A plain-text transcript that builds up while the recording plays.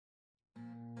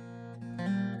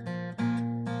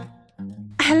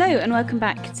Hello and welcome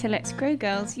back to Let's Grow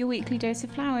Girls, your weekly dose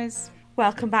of flowers.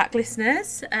 Welcome back,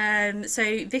 listeners.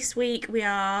 So this week we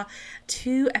are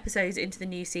 2 episodes into the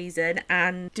new season,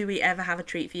 and do we ever have a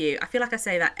treat for you? I feel like I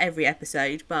say that every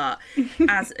episode, but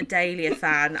as a Dahlia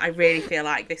fan, I really feel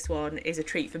like this one is a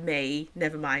treat for me,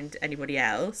 never mind anybody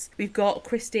else. We've got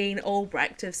Christine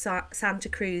Albrecht of Santa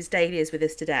Cruz Dahlias with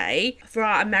us today. For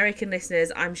our American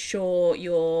listeners, I'm sure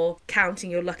you're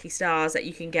counting your lucky stars that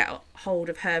you can get hold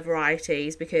of her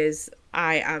varieties, because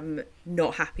I am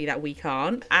not happy that we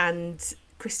can't. And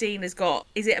Christine has got,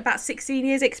 is it about 16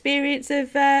 years experience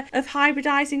of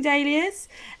hybridising dahlias?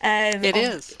 It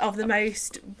is. Of the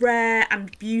most rare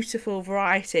and beautiful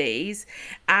varieties.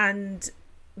 And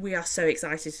we are so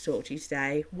excited to talk to you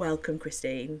today. Welcome,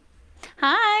 Christine.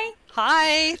 Hi.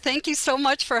 Hi, thank you so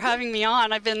much for having me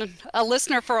on. I've been a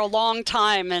listener for a long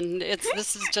time, and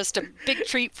this is just a big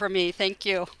treat for me. Thank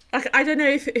you. I don't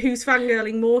know who's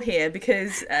fangirling more here,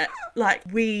 because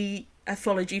we have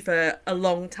followed you for a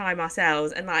long time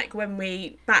ourselves, and when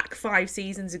we back 5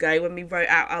 seasons ago, when we wrote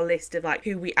out our list of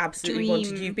who we absolutely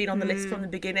wanted, you've been on the list from the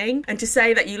beginning, and to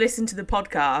say that you listen to the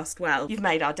podcast, well, you've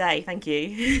made our day. Thank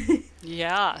you.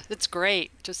 Yeah, it's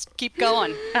great. Just keep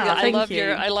going. I love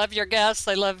I love your guests.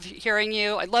 I love hearing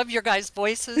you. I love your guys'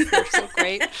 voices. They're so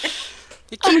great.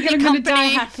 You keep me I'm going to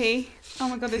die company. happy. Oh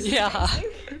my God, this is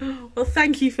amazing. Well,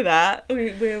 thank you for that.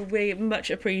 We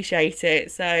much appreciate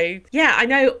it. So, yeah, I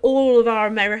know all of our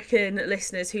American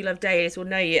listeners who love dahlias will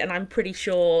know you, and I'm pretty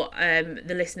sure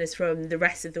the listeners from the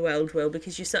rest of the world will,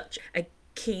 because you're such a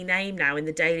key name now in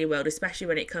the dahlia world, especially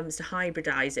when it comes to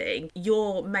hybridising.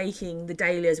 You're making the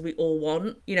dahlias we all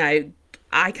want. You know,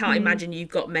 I can't imagine you've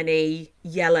got many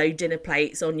yellow dinner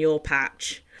plates on your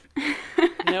patch.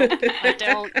 Nope, I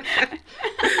don't.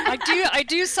 I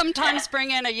do sometimes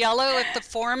bring in a yellow if the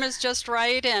form is just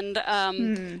right, and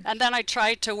then I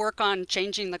try to work on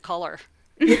changing the color.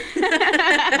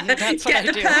 That's what Get I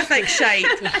the do. perfect shape,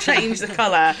 change the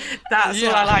colour. That's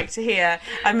what I like to hear.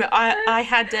 I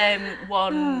had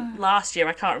one last year.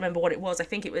 I can't remember what it was. I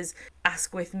think it was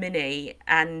Asquith Mini,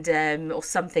 and or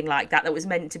something like that. That was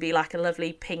meant to be like a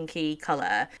lovely pinky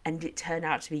colour, and it turned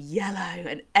out to be yellow.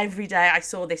 And every day I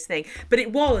saw this thing, but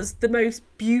it was the most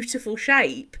beautiful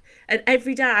shape. And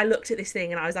every day I looked at this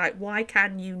thing, and I was like, why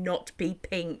can you not be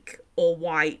pink or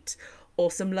white or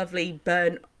some lovely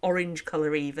burnt orange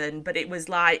colour even? But it was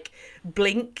like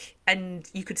blink and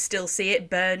you could still see it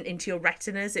burn into your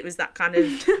retinas. It was that kind of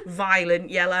violent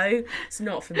yellow. It's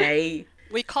not for me.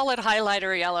 We call it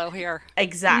highlighter yellow here.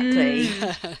 Exactly.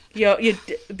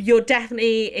 You're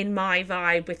definitely in my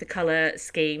vibe with the colour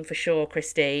scheme for sure,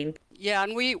 Christine. Yeah,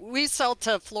 and we sell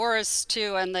to florists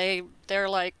too, and they're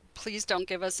like, please don't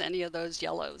give us any of those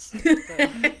yellows.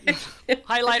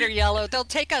 Highlighter yellow. They'll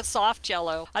take a soft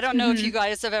yellow. I don't know if you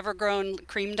guys have ever grown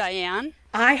cream Diane.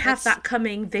 I have that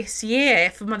coming this year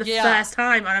for the first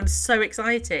time, and I'm so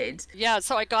excited. Yeah,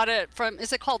 so I got it from,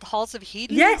 is it called Halls of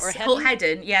Hedon? Yes, or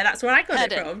Hedon. Yeah, that's where I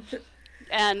got it from.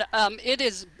 And it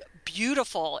is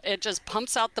beautiful. It just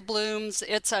pumps out the blooms.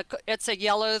 It's a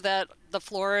yellow that the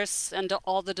florists and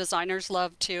all the designers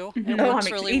love too. It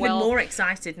works really even well. more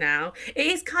excited now. It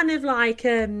is kind of like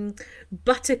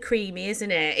buttercreamy,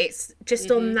 isn't it? It's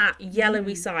just on that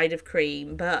yellowy side of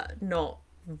cream, but not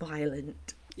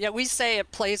violent. Yeah, we say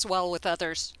it plays well with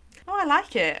others. Oh, I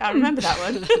like it. I remember that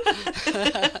one.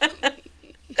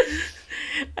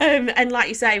 And like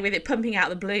you say, with it pumping out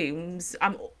the blooms,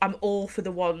 I'm all for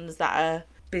the ones that are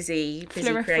busy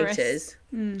creators.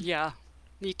 Yeah,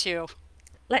 me too.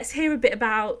 Let's hear a bit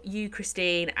about you,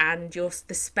 Christine, and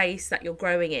the space that you're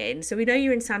growing in. So we know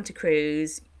you're in Santa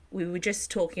Cruz. We were just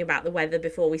talking about the weather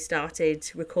before we started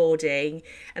recording,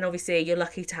 and obviously you're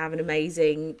lucky to have an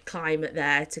amazing climate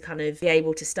there to kind of be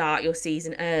able to start your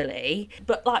season early.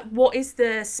 But what is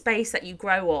the space that you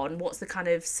grow on? What's the kind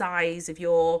of size of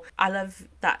I love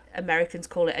that Americans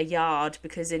call it a yard,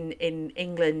 because in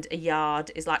England a yard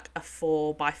is like a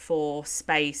 4x4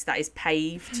 space that is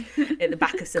paved at the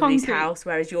back of somebody's house,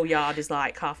 whereas your yard is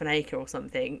like half an acre or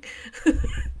something.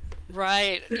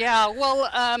 Right. Yeah. Well,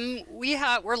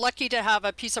 we're lucky to have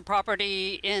a piece of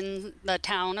property in the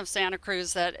town of Santa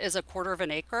Cruz that is 1/4 of an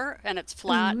acre, and it's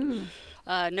flat,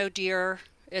 no deer.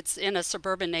 It's in a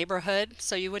suburban neighborhood,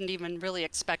 so you wouldn't even really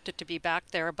expect it to be back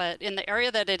there. But in the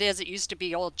area that it is, it used to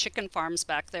be old chicken farms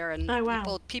back there, and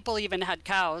people even had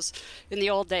cows in the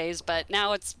old days. But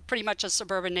now it's pretty much a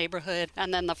suburban neighborhood,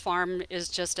 and then the farm is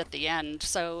just at the end.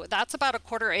 So that's about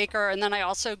 1/4 acre, and then I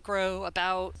also grow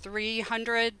about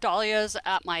 300 dahlias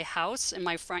at my house in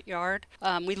my front yard.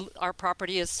 Our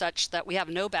property is such that we have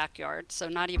no backyard, so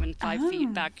not even 5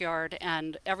 feet backyard,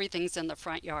 and everything's in the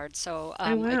front yard. So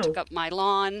I took up my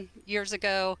lawn lawn years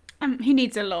ago. Who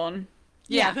needs a lawn?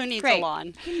 Yeah, who needs great. a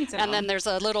lawn? Who needs a And lawn? then there's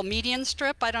a little median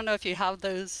strip. I don't know if you have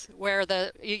those, where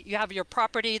you have your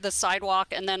property, the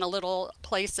sidewalk, and then a little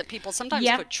place that people sometimes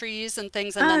Yeah. put trees and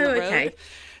things, and then the road. Okay.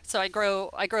 So I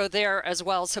grow there as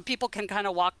well, so people can kind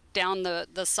of walk down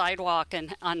the sidewalk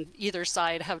and on either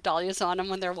side have dahlias on them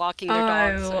when they're walking their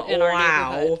dogs in our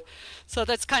neighborhood. So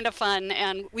that's kind of fun,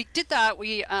 and we did that.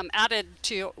 We added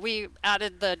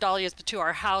the dahlias to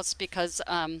our house because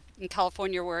in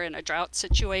California we're in a drought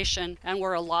situation and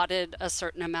we're allotted a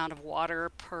certain amount of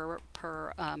water per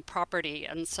property,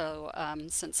 and so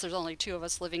since there's only 2 of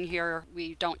us living here,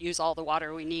 we don't use all the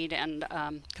water we need, and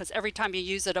because every time you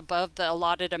use it above the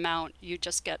allotted amount, you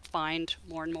just get fined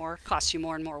more and more, costs you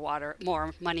more and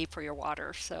more money for your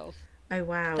water. So Oh,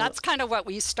 wow. that's kind of what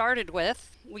we started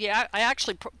with. I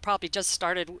actually probably just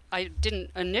started. I didn't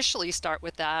initially start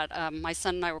with that. My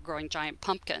son and I were growing giant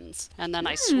pumpkins, and then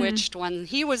I switched when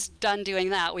he was done doing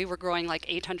that. We were growing like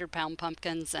 800-pound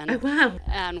pumpkins, and Oh, wow.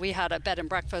 and we had a bed and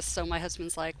breakfast. So my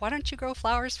husband's like, "Why don't you grow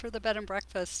flowers for the bed and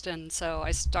breakfast?" And so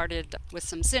I started with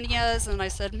some zinnias, and I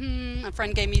said, A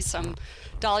friend gave me some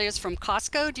dahlias from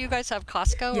Costco. Do you guys have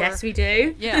Costco? Yes, we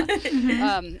do. Yeah.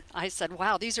 I said,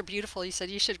 wow, these are beautiful. He said,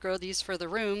 you should grow these for the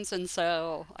rooms. And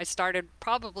so I started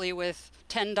probably with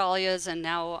 10 dahlias, and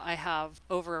now I have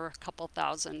over a couple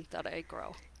thousand that I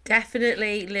grow.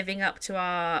 Definitely living up to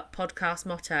our podcast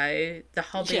motto, the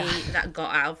hobby that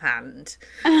got out of hand.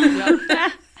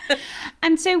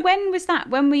 And so when was that?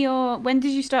 When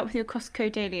did you start with your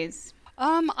Costco dahlias?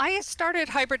 I started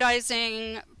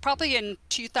hybridizing probably in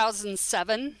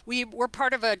 2007. We were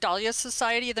part of a Dahlia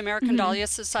Society. The American Dahlia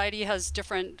Society has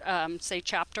different,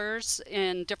 chapters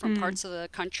in different parts of the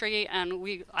country. And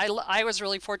I was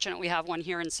really fortunate. We have one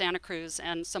here in Santa Cruz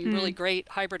and some really great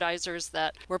hybridizers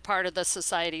that were part of the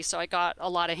society. So I got a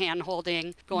lot of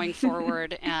hand-holding going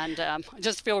forward. And I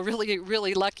just feel really,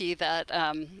 really lucky that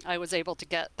I was able to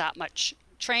get that much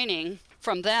training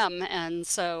from them. And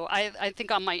so I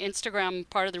think on my Instagram,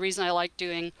 part of the reason I like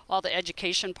doing all the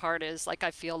education part is like I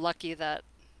feel lucky that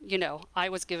I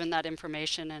was given that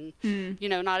information, and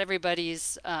not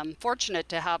everybody's fortunate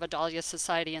to have a Dahlia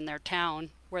Society in their town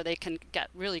where they can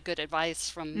get really good advice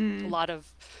from a lot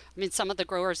of, some of the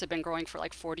growers have been growing for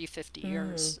like 40-50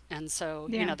 years, and so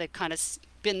they've kind of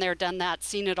been there, done that,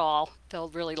 seen it all. Feel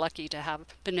really lucky to have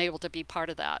been able to be part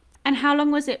of that. And how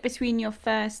long was it between your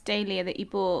first dahlia that you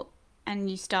bought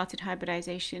and you started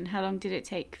hybridization? How long did it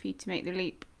take for you to make the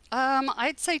leap?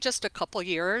 I'd say just a couple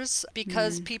years,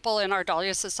 because people in our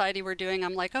Dahlia Society were doing,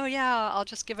 I'm like, oh yeah, I'll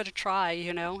just give it a try,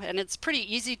 and it's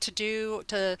pretty easy to do,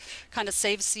 to kind of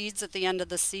save seeds at the end of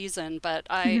the season. But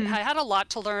I had a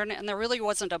lot to learn, and there really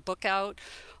wasn't a book out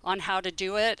on how to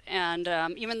do it. And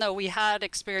even though we had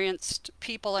experienced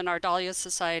people in our Dahlia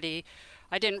Society,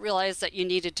 I didn't realize that you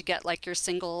needed to get like your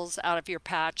singles out of your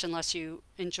patch unless you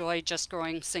enjoy just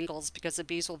growing singles, because the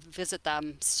bees will visit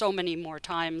them so many more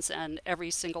times, and every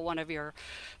single one of your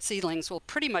seedlings will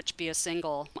pretty much be a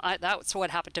single. That's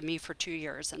what happened to me for 2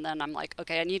 years, and then I'm like,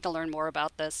 okay, I need to learn more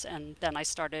about this, and then I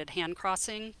started hand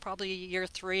crossing probably year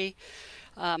 3.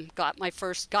 Got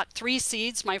 3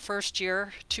 seeds my first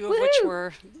year, 2 of which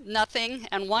were nothing,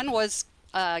 and one was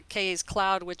Kay's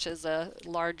Cloud, which is a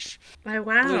large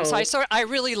bloom. So I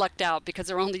really lucked out because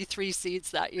there were only 3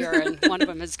 seeds that year, and one of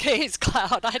them is Kay's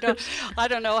Cloud. I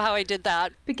don't know how I did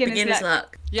that. Beginner's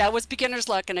luck. Yeah, it was beginner's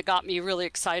luck, and it got me really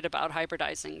excited about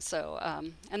hybridizing. So,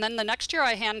 and then the next year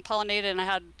I hand pollinated, and I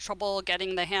had trouble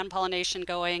getting the hand pollination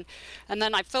going. And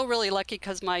then I feel really lucky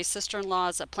because my sister-in-law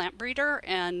is a plant breeder,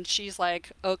 and she's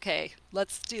like, okay,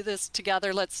 let's do this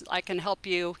together. I can help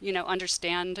you,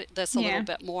 understand this a little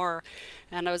bit more.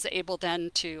 And I was able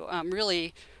then to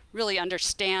really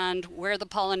understand where the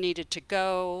pollen needed to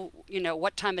go,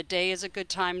 what time of day is a good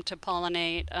time to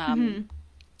pollinate. I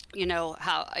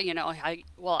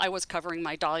was covering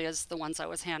my dahlias, the ones I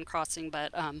was hand crossing,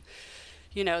 but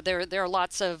there are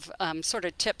lots of sort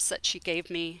of tips that she gave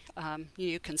me.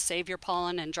 You can save your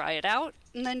pollen and dry it out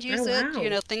and then use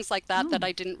it, things like that that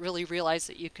I didn't really realize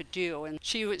that you could do. And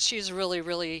she's really,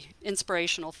 really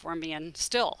inspirational for me. And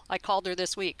still, I called her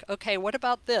this week. Okay, what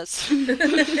about this? So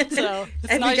it's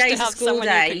Every nice day's to have a school someone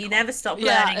day. You never stop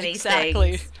learning these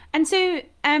things. And so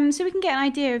we can get an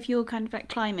idea of your kind of like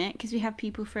climate, because we have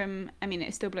people from,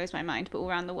 it still blows my mind, but all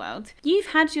around the world. You've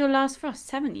had your last frosts,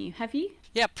 haven't you? Have you?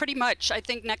 Yeah, pretty much. I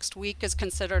think next week is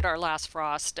considered our last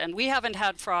frost, and we haven't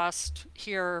had frost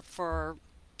here for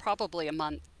probably a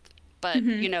month. But,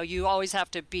 you always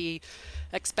have to be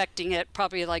expecting it,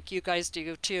 probably like you guys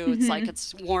do too. It's like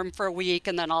it's warm for a week,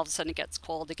 and then all of a sudden it gets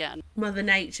cold again. Mother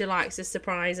Nature likes to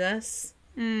surprise us.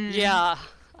 Yeah.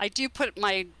 I do put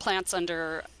my plants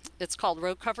under, it's called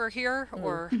row cover here,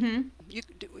 or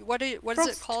what is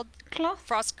it called? Cloth?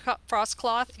 Frost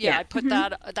cloth. Yeah, Yeah. I put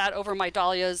that over my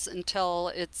dahlias until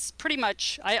it's pretty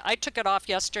much, I took it off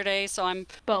yesterday, so I'm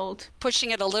Bold.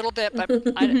 pushing it a little bit, but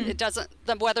it doesn't,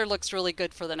 the weather looks really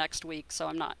good for the next week, so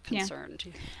I'm not concerned.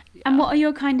 Yeah. And what are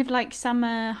your kind of like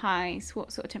summer highs?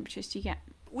 What sort of temperatures do you get?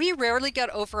 We rarely get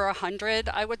over 100.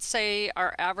 I would say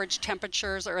our average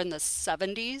temperatures are in the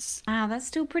 70s Ah, that's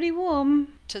still pretty warm.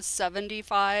 to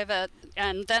 75,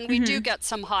 and then we do get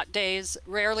some hot days,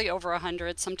 rarely over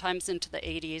 100, sometimes into the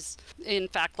 80s. In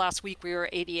fact, last week we were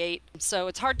 88, so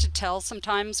it's hard to tell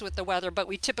sometimes with the weather, but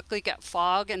we typically get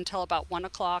fog until about 1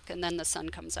 o'clock, and then the sun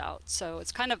comes out. So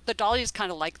it's kind of, the dahlias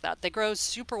kind of like that. They grow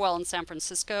super well in San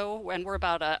Francisco, and we're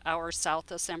about an hour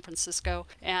south of San Francisco,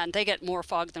 and they get more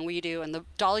fog than we do, and the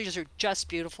dahlias are just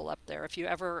beautiful up there. If you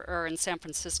ever are in San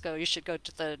Francisco, you should go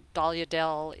to the Dahlia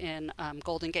Dell in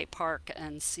Golden Gate Park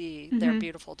and see their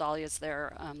beautiful dahlias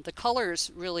there. The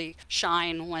colors really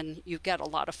shine when you get a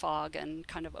lot of fog and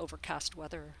kind of overcast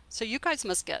weather. So you guys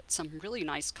must get some really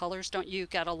nice colors, don't you?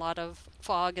 Get a lot of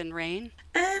fog and rain?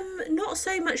 Not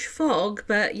so much fog,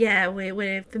 but yeah,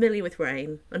 we're familiar with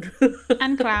rain.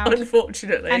 And cloud.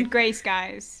 Unfortunately. And grey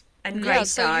skies. And grey Yeah,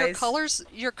 so skies.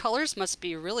 your colors must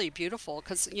be really beautiful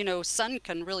because, sun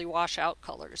can really wash out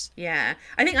colors. Yeah,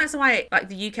 I think that's why like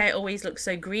the UK always looks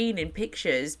so green in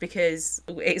pictures, because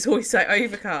it's always so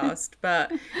overcast.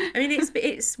 But I mean,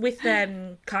 it's with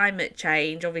climate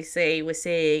change. Obviously, we're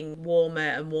seeing warmer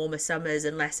and warmer summers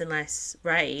and less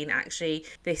rain. Actually,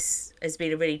 this has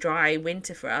been a really dry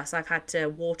winter for us. I've had to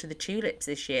water the tulips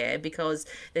this year because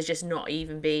there's just not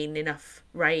even been enough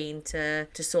rain to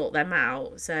sort them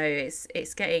out. So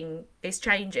it's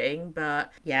changing, but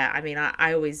yeah, I mean,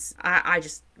 I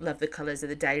just love the colours of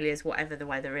the dahlias, whatever the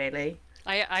weather, really.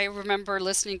 I remember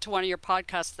listening to one of your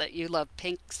podcasts that you love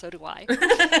pink, so do I.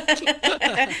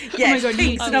 Yes, God,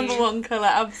 pink's you- number one colour,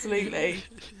 absolutely.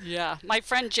 Yeah, my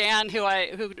friend Jan, who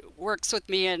works with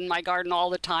me in my garden all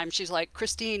the time, she's like,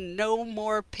 Christine, no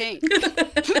more pink.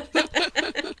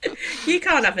 You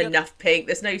can't have enough pink,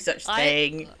 there's no such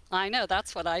thing. I know,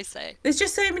 that's what I say. There's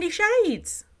just so many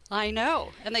shades. I know,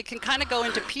 and they can kind of go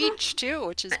into peach too,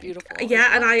 which is beautiful.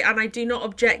 Yeah, and I do not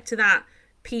object to that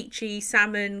peachy,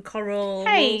 salmon, coral,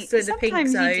 Hey, also the pink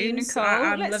sometimes zones. you do, Nicole.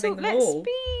 I'm let's loving them let's all.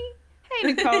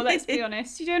 Hey, Nicole, let's be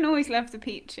honest. You don't always love the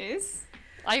peaches.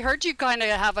 I heard you kind of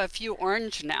have a few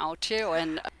orange now too,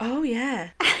 and Oh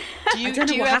yeah. do you don't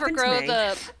know what ever happened to grow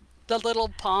me. the little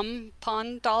pond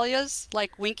dahlias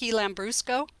like Winky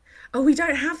Lambrusco? Oh, we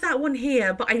don't have that one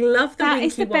here, but I love the That winky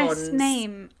is the best ones.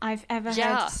 name I've ever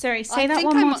Yeah. heard. Sorry, I say that think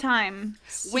one more I'm- time.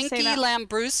 Just Winky say that.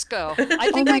 Lambrusco.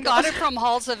 I think I got it from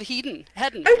Halls of Hedon. Oh,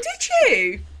 did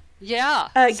you? Yeah.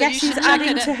 So you Guess who's should check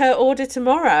adding it to out. her order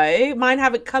tomorrow? Mine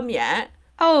haven't come yet.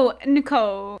 Oh,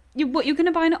 Nicole, you're going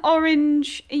to buy an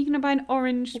orange? Are you going to buy an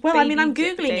orange? Well, I mean, I'm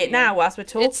baby Googling dahlia? it now whilst we're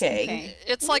talking. Okay.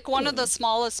 It's like one of the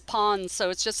smallest ponds, so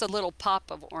it's just a little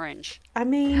pop of orange. I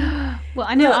mean, Well,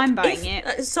 I know look, I'm buying if-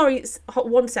 it. sorry,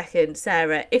 1 second,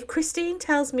 Sarah. If Christine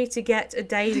tells me to get a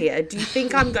dahlia, do you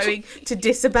think I'm going to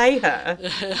disobey her?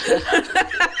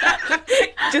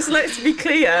 Just let's be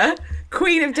clear.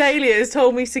 Queen of Dahlias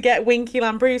told me to get Winky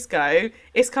Lambrusco.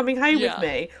 It's coming home Yeah. with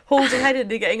me. Halls ahead and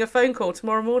getting a phone call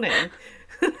tomorrow morning.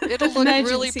 It'll look really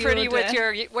Emergency pretty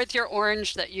order. with your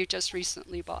orange that you just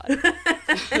recently bought.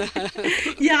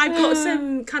 Yeah, I've got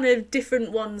some kind of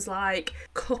different ones like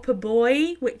Copper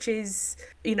Boy, which is,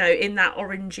 in that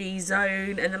orangey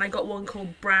zone. And then I got one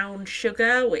called Brown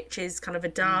Sugar, which is kind of a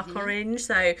dark orange.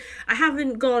 So I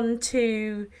haven't gone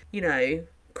too,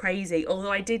 crazy,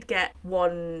 although I did get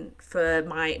one for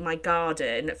my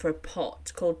garden for a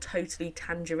pot called Totally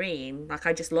Tangerine. Like,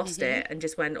 I just lost it and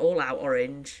just went all out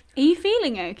orange. Are you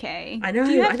feeling okay? I know.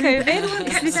 Do you have I know. COVID? Everyone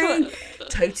kept saying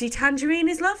Totally Tangerine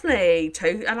is lovely.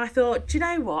 And I thought, do you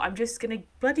know what? I'm just gonna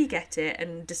bloody get it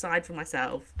and decide for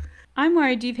myself. I'm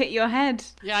worried you've hit your head.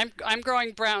 Yeah, I'm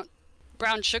growing brown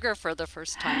sugar for the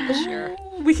first time this year.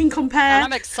 We can compare. And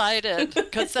I'm excited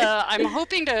because I'm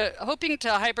hoping to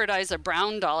hybridize a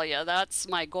brown dahlia. That's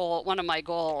my goal, one of my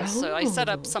goals. So I set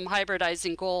up some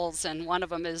hybridizing goals, and one of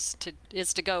them is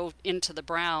to go into the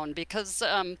brown because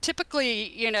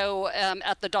typically,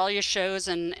 at the dahlia shows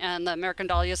and the American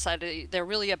Dahlia Society, they're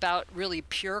really about really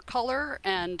pure color,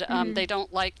 and they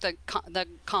don't like the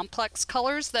complex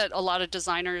colors that a lot of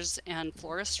designers and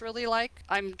florists really like.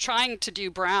 I'm trying to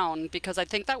do brown because I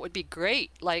think that would be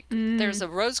great. Like there's a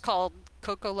rose called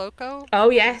Coco Loco. Oh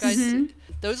yes. Guys,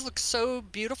 those look so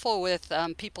beautiful with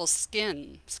people's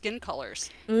skin colors.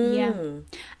 Yeah.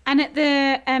 And at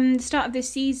the start of this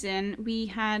season, we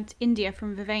had India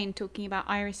from Vivain talking about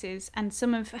irises, and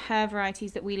some of her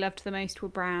varieties that we loved the most were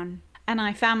brown. And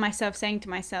I found myself saying to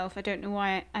myself, I don't know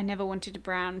why I never wanted a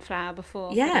brown flower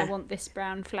before, but I want this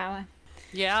brown flower.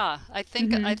 Yeah, I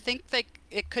think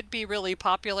it could be really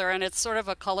popular, and it's sort of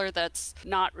a color that's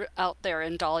not out there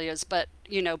in dahlias, but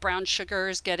brown sugar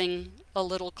is getting a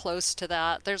little close to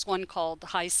that. There's one called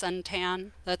High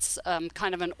Suntan that's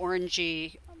kind of an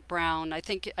orangey brown. I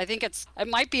think it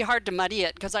might be hard to muddy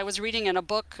it, because I was reading in a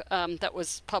book that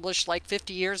was published like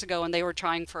 50 years ago, and they were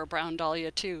trying for a brown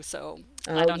dahlia too. So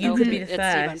I don't know if it's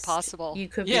even possible. You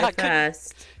could be the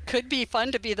first. Could be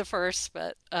fun to be the first,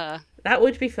 but that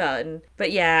would be fun.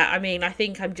 But yeah, I mean, I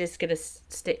think I'm just gonna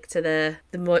stick to the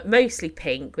mostly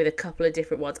pink with a couple of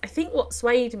different ones. I think what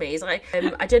swayed me is I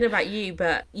don't know about you,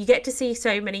 but you get to see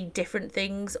so many different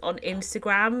things on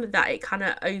Instagram that it kind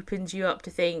of opens you up to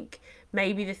think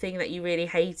maybe the thing that you really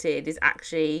hated is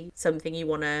actually something you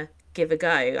want to give a go.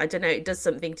 I don't know, it does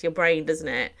something to your brain, doesn't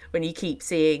it, when you keep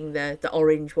seeing the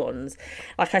orange ones.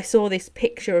 Like, I saw this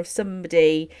picture of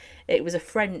somebody, it was a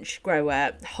French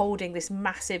grower, holding this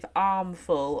massive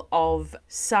armful of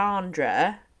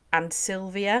Sandra and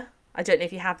Sylvia. I don't know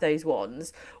if you have those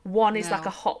ones. One is like a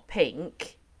hot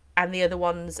pink and the other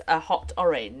one's a hot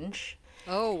orange.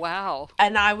 Oh, wow.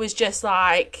 And I was just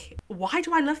like, why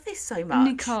do I love this so much?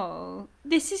 Nicole,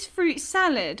 this is fruit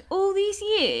salad. All these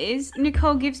years,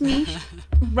 Nicole gives me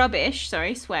rubbish,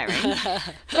 sorry, swearing,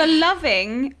 for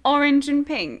loving orange and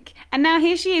pink. And now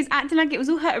here she is acting like it was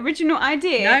all her original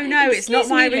idea. No, it's not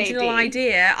my original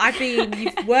idea.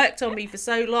 You've worked on me for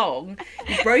so long.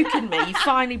 You've broken me. You've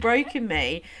finally broken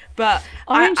me. But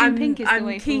orange and pink is the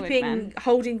way keeping, forward, man.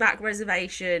 holding back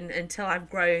reservation until I've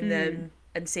grown them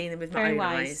and seen them with my own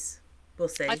eyes. We'll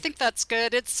see. I think that's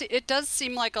good. It does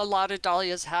seem like a lot of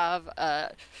dahlias have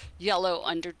a yellow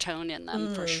undertone in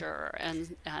them for sure.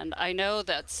 And I know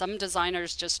that some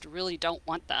designers just really don't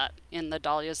want that in the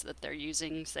dahlias that they're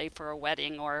using, say for a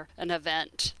wedding or an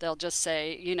event. They'll just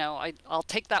say, I'll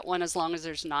take that one as long as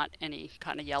there's not any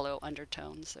kind of yellow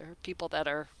undertones. There are people that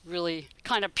are really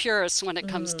kind of purists when it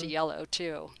comes to yellow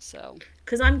too. So.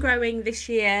 Because I'm growing this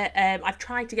year, I've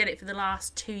tried to get it for the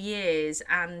last 2 years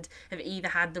and have either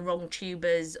had the wrong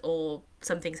tubers or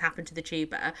something's happened to the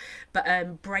tuber.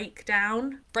 But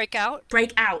Breakout,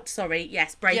 sorry.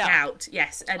 Yes, Breakout. Yeah.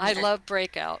 Yes. And, I love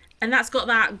Breakout. And that's got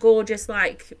that gorgeous,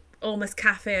 like, almost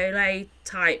cafe au lait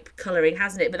type colouring,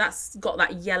 hasn't it? But that's got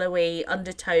that yellowy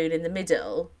undertone in the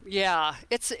middle. Yeah,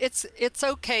 it's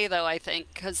okay though, I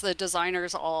think, because the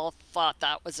designers all thought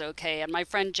that was okay. And my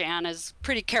friend Jan is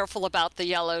pretty careful about the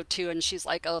yellow too, and she's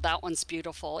like, oh, that one's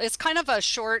beautiful. It's kind of a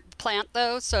short plant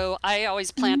though, so I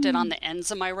always plant it on the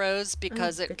ends of my rows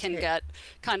because it can get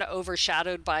kind of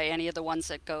overshadowed by any of the ones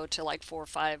that go to like 4 or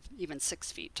 5, even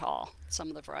 6 feet tall. Some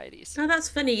of the varieties. Oh, that's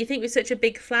funny. You think with such a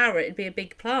big flower, it'd be a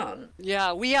big plant.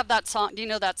 Yeah, we have that song. Do you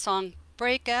know that song,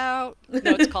 Breakout?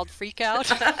 No, it's called Freak Out.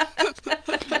 I'm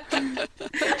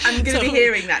going to be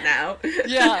hearing that now.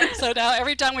 Yeah, so now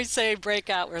every time we say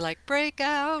Breakout, we're like,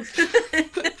 Breakout.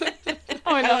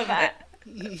 Oh, I love that.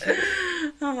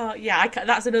 Oh, yeah,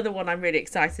 that's another one I'm really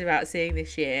excited about seeing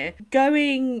this year.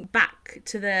 Going back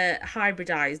to the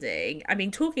hybridizing, I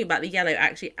mean, talking about the yellow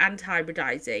actually and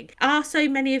hybridizing, are so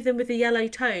many of them with the yellow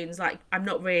tones? Like, I'm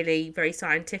not really very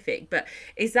scientific, but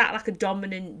is that like a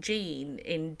dominant gene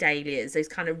in dahlias? Those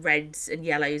kind of reds and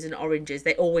yellows and oranges,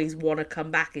 they always want to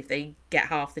come back if they get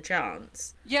half the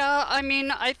chance. Yeah, I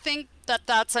mean, I think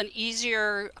that's an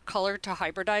easier color to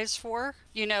hybridize for.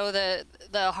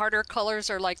 The harder colors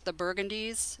are like the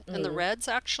burgundies and the reds,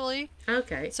 actually.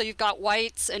 Okay. So you've got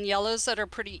whites and yellows that are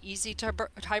pretty easy to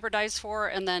hybridize for,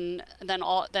 and then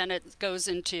it goes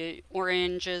into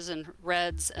oranges and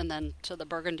reds, and then to the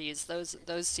burgundies.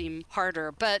 Those seem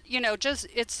harder, but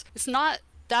it's not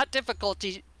that difficult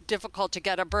to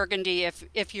get a burgundy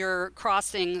if you're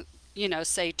crossing,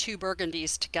 say 2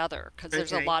 burgundies together, because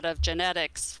there's a lot of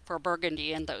genetics for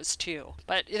burgundy in those two.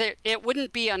 But it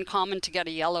wouldn't be uncommon to get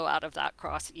a yellow out of that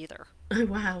cross either. Oh,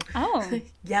 wow. Oh.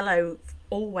 Yellow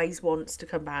always wants to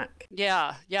come back.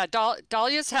 Yeah.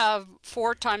 Dahlias have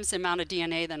 4 times the amount of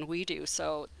DNA than we do,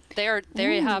 so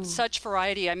they have such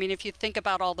variety. I mean, if you think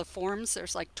about all the forms,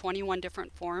 there's like 21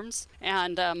 different forms,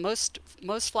 and most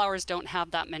flowers don't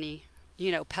have that many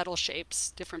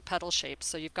different petal shapes.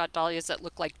 So you've got dahlias that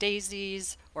look like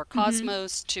daisies or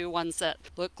cosmos, to ones that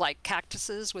look like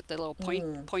cactuses with the little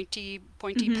pointy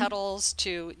petals,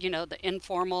 to, the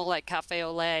informal like cafe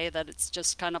au lait, that it's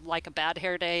just kind of like a bad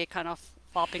hair day, kind of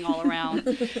flopping all around,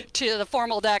 to the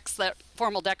formal decks that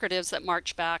formal decoratives that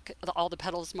march back, all the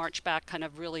petals march back kind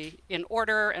of really in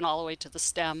order and all the way to the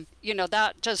stem. You know,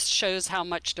 that just shows how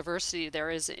much diversity there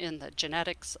is in the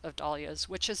genetics of dahlias,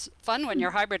 which is fun when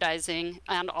you're hybridizing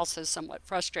and also somewhat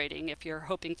frustrating if you're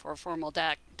hoping for a formal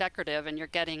decorative and you're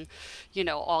getting, you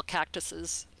know, all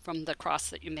cactuses from the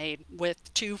cross that you made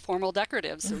with 2 formal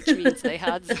decoratives, which means they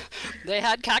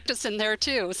had cactus in there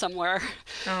too somewhere.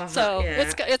 So yeah.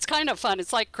 It's kind of fun.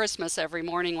 It's like Christmas every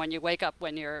morning when you wake up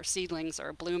when your seedlings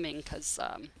are blooming, because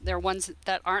they're ones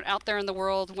that aren't out there in the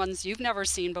world, ones you've never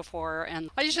seen before.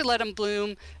 And I usually let them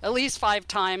bloom at least 5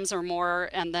 times or more,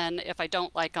 and then if I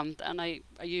don't like them, then I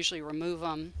usually remove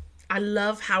them. I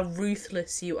love how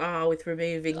ruthless you are with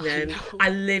removing them. I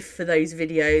live for those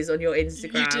videos on your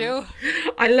Instagram. You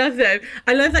do? I love them.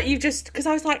 I love that you've just, because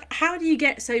I was like, how do you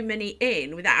get so many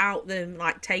in without them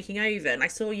like taking over? And I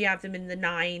saw you have them in the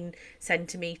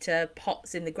 9-centimeter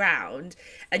pots in the ground,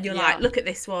 and you're like, look at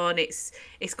this one. It's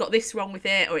got this wrong with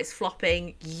it, or it's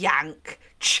flopping. Yank,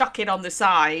 chuck it on the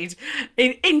side,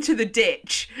 into the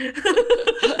ditch.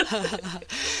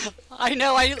 I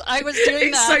know. I was doing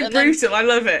it's that. It's so brutal. I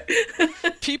love it.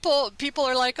 People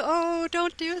are like, oh,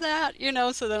 don't do that, you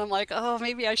know. So then I'm like, oh,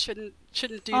 maybe I shouldn't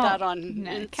do that on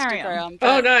Instagram. Carry on.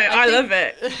 Oh no, I love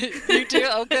it. You do?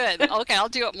 Oh, good. Okay, I'll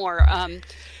do it more.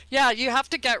 Yeah, you have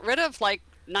to get rid of like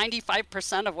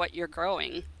 95% of what you're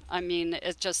growing. I mean,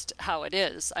 it's just how it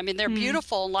is. I mean, they're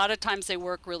beautiful. A lot of times they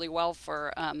work really well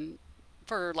for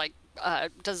like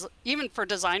even for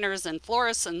designers and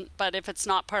florists, but if it's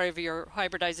not part of your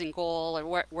hybridizing goal,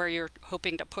 or where you're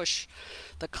hoping to push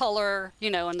the color,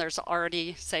 you know, and there's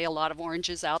already, say, a lot of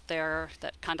oranges out there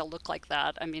that kind of look like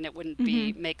that, I mean, it wouldn't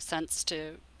make sense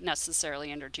to necessarily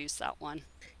introduce that one.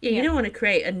 Yeah, you don't want to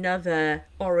create another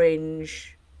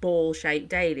orange ball-shaped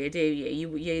dahlia, do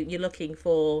you? You're looking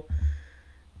for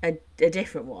a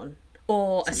different one,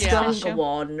 or a stronger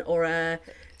one, or a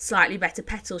slightly better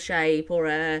petal shape, or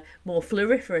a more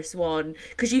floriferous one,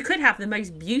 because you could have the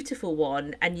most beautiful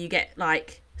one and you get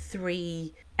like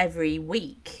 3 every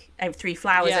week, 3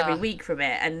 flowers every week from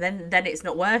it, and then it's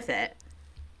not worth it.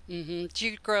 Do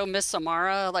you grow Miss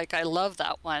Samara? Like, I love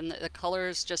that one. The color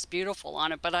is just beautiful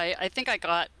on it, but I think I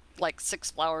got like 6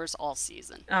 flowers all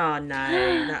season. Oh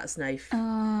no, that's no.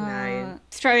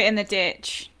 Throw it in the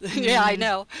ditch. Yeah, I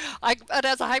know. But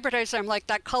as a hybridizer, I'm like,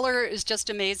 that color is just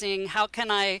amazing. Who can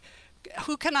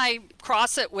I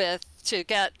cross it with to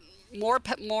get more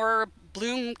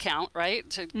bloom count, right?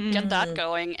 To get that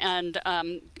going, and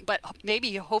but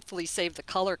maybe hopefully save the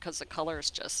color, because the color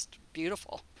is just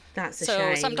beautiful. That's a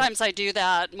shame. So sometimes I do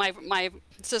that. My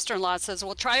sister-in-law says,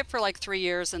 well, try it for like 3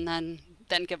 years and then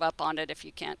give up on it if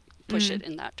you can't push it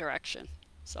in that direction.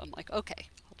 So I'm like, okay,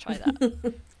 I'll try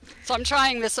that. So I'm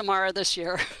trying Miss Amara this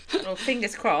year. Well,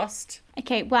 fingers crossed.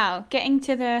 Okay, well, getting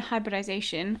to the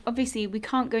hybridization, obviously we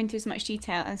can't go into as much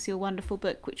detail as your wonderful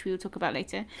book, which we will talk about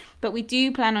later, but we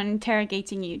do plan on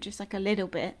interrogating you just like a little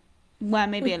bit, well,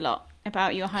 maybe a lot,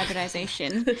 about your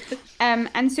hybridization.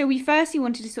 And so we firstly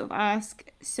wanted to sort of ask,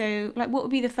 so like, what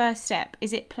would be the first step?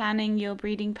 Is it planning your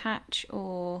breeding patch,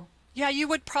 or... Yeah, you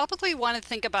would probably want to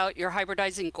think about your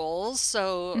hybridizing goals.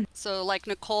 So like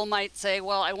Nicole might say,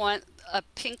 well, I want a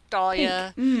pink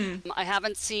dahlia. I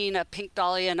haven't seen a pink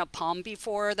dahlia in a palm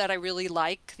before that I really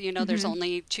like. You know, there's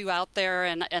only 2 out there,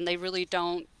 and they really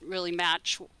don't really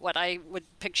match what I would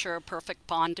picture a perfect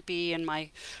pond to be in my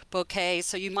bouquet.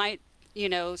 So you might, you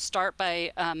know, start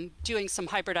by doing some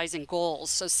hybridizing goals.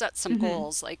 So set some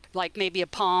goals, like maybe a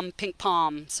pink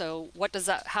palm. So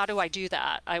how do I do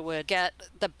that? I would get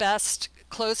the best,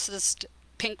 closest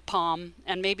pink palm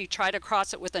and maybe try to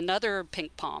cross it with another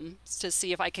pink palm to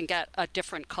see if I can get a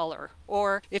different color.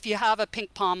 Or if you have a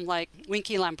pink palm like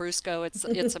Winky Lambrusco,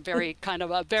 it's a very kind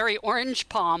of a very orange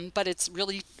palm, but it's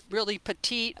really, really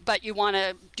petite. But you want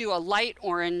to do a light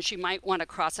orange, you might want to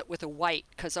cross it with a white,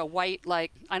 because a white,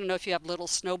 like, I don't know if you have Little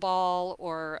Snowball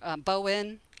or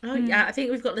Bowen. Oh yeah, I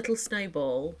think we've got Little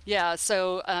Snowball. Yeah,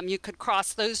 so you could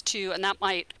cross those 2, and that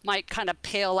might kind of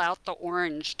pale out the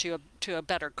orange to a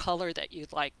better color that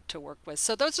you'd like to work with.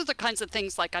 So those are the kinds of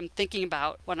things like I'm thinking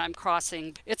about when I'm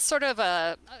crossing. It's sort of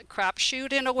a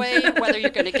crapshoot in a way, whether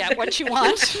you're going to get what you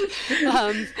want.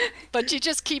 But you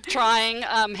just keep trying.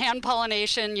 Hand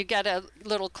pollination, you get a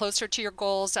little closer to your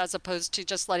goals as opposed to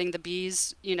just letting the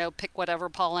bees, you know, pick whatever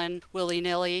pollen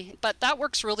willy-nilly. But that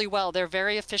works really well. They're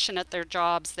very efficient at their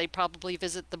jobs. They probably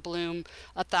visit the bloom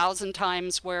 1,000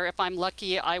 times, where if I'm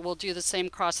lucky, I will do the same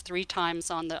cross 3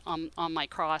 times on my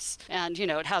cross. And, you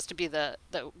know, it has to be the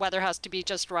weather has to be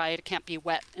just right. It can't be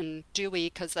wet and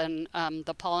dewy because then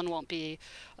the pollen won't be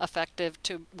effective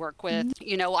to work with.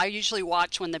 You know, I usually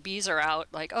watch when the bees are out,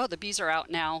 like, oh, the bees are out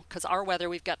now, because our weather,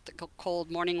 we've got the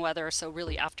cold morning weather, so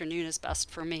really afternoon is best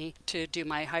for me to do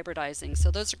my hybridizing.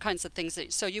 So those are kinds of things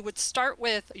so you would start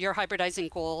with your hybridizing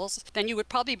goals, then you would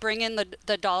probably bring in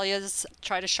the dahlias,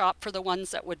 try to shop for the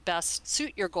ones that would best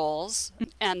suit your goals,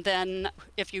 and then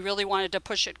if you really wanted to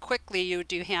push it quickly, you would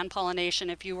do hand pollination.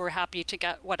 If you were happy to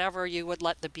get whatever, you would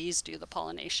let the bees do the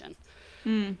pollination.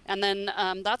 And then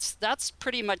that's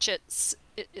pretty much it,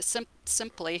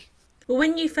 simply. Well,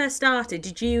 when you first started,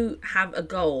 did you have a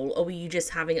goal, or were you just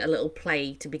having a little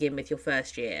play to begin with your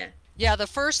first year? Yeah, the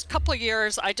first couple of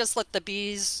years, I just let the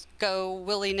bees go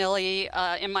willy-nilly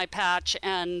in my patch.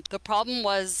 And the problem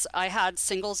was I had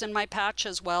singles in my patch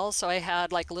as well. So I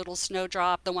had like little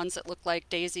snowdrop, the ones that look like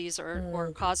daisies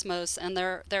or cosmos. And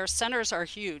their centers are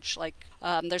huge. Like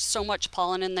there's so much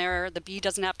pollen in there. The bee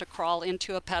doesn't have to crawl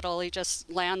into a petal. He just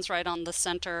lands right on the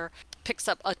center, picks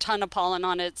up a ton of pollen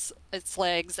on its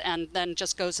legs, and then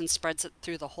just goes and spreads it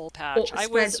through the whole patch. I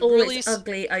was all really its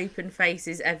ugly open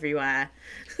faces everywhere.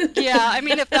 Yeah, I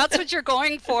mean, if that's what you're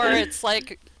going for, it's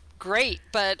like great.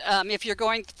 But if you're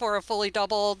going for a fully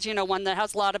doubled, you know, one that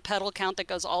has a lot of petal count that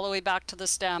goes all the way back to the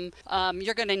stem,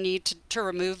 you're going to need to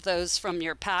remove those from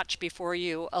your patch before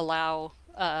you allow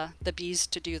the bees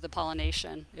to do the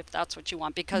pollination, if that's what you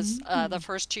want, because the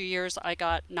first 2 years I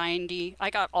got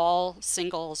all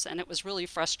singles, and it was really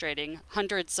frustrating.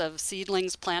 Hundreds of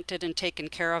seedlings planted and taken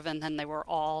care of, and then they were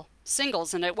all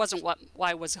singles, and it wasn't what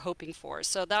I was hoping for.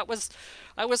 So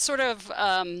I was sort of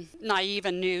naive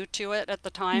and new to it at the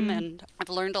time, and I've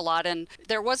learned a lot. And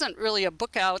there wasn't really a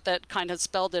book out that kind of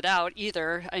spelled it out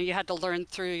either, and you had to learn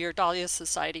through your Dahlia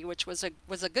Society, which was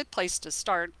a good place to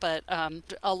start, but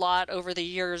a lot over the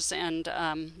years, and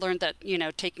learned that, you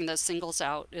know, taking those singles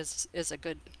out is a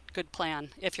good plan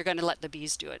if you're going to let the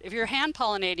bees do it. If you're hand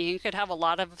pollinating, you could have a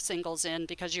lot of singles in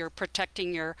because you're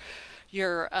protecting your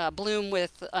bloom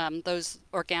with those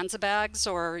organza bags,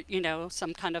 or, you know,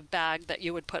 some kind of bag that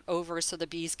you would put over so the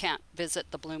bees can't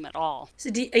visit the bloom at all. So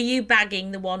are you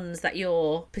bagging the ones that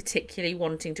you're particularly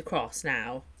wanting to cross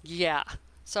now? Yeah.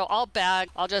 So I'll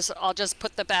just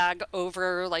put the bag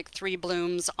over like 3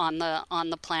 blooms on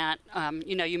the plant.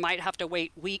 You know, you might have to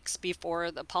wait weeks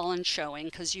before the pollen's showing,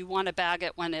 because you want to bag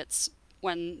it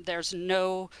when there's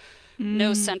no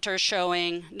center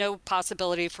showing, no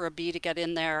possibility for a bee to get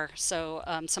in there. So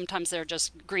sometimes they're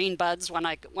just green buds when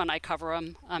I cover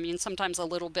them. I mean, sometimes a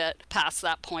little bit past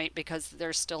that point because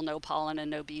there's still no pollen and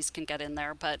no bees can get in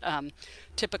there. But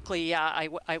typically, yeah,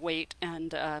 I wait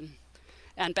and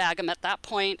bag them at that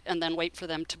point, and then wait for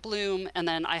them to bloom, and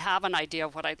then I have an idea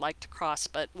of what I'd like to cross.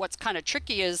 But what's kind of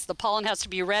tricky is the pollen has to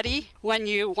be ready when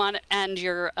you want, and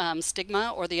your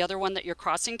stigma or the other one that you're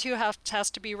crossing to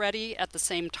has to be ready at the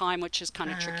same time, which is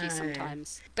kind of tricky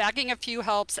sometimes. Bagging a few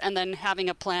helps, and then having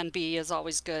a plan B is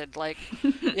always good. Like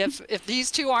if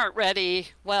these two aren't ready,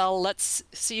 well, let's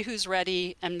see who's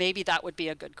ready, and maybe that would be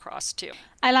a good cross too.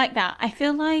 I like that. I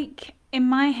feel like in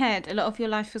my head, a lot of your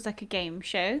life feels like a game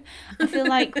show. I feel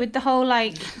like with the whole,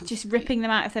 like, just ripping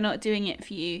them out if they're not doing it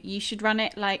for you, you should run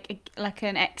it like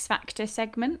an X Factor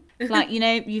segment. Like, you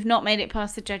know, you've not made it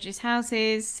past the judges'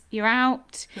 houses, you're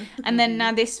out. And then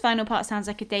now this final part sounds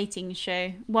like a dating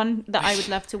show. One that I would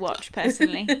love to watch,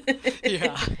 personally.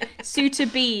 Yeah. Suitor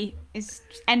B is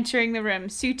entering the room.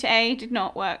 Suitor A did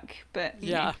not work, but,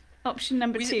 you know, option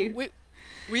number 2.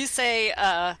 We say...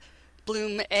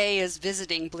 Bloom A is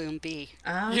visiting Bloom B.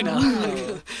 Oh. You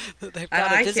know, they've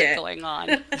got a visit going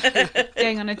on.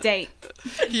 Going on a date.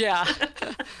 Yeah.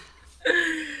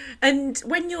 And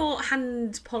when you're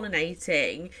hand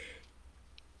pollinating,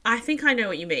 I think I know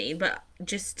what you mean, but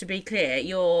just to be clear,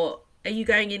 are you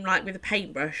going in like with a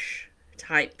paintbrush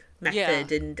type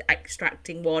method and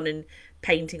extracting one and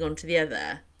painting onto the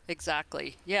other?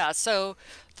 Exactly. Yeah. So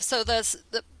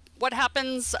what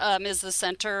happens is the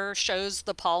center shows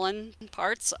the pollen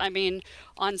parts. I mean,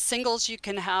 on singles, you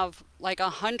can have like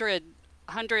 100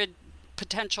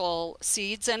 potential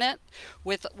seeds in it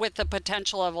with the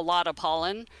potential of a lot of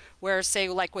pollen, where, say,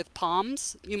 like with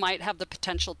palms, you might have the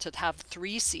potential to have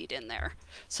 3 seed in there.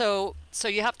 So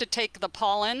you have to take the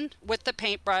pollen with the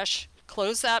paintbrush,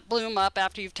 close that bloom up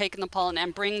after you've taken the pollen,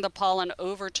 and bring the pollen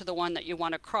over to the one that you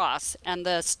want to cross. And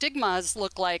the stigmas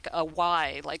look like a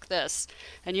Y, like this.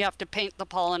 And you have to paint the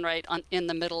pollen right in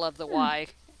the middle of the Y.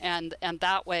 And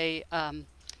that way,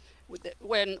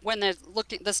 when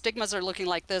the stigmas are looking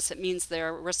like this, it means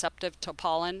they're receptive to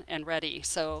pollen and ready.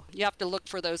 So you have to look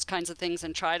for those kinds of things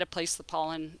and try to place the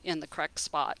pollen in the correct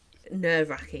spot.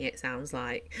 nerve-wracking it sounds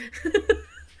like.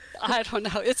 I don't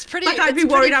know. It's pretty. Like I'd be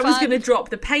it's worried pretty I was fun. going to drop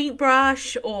the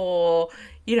paintbrush, or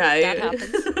That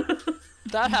happens.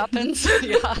 That happens.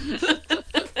 Yeah.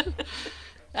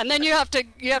 And then you have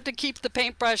to keep the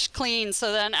paintbrush clean.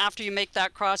 So then after you make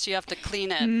that cross, you have to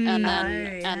clean it, and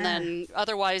then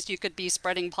otherwise you could be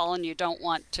spreading pollen you don't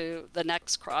want to the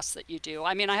next cross that you do.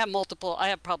 I mean, I have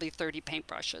probably 30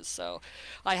 paintbrushes. So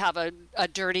I have a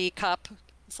dirty cup.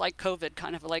 It's like COVID,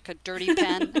 kind of like a dirty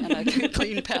pen and a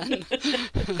clean pen.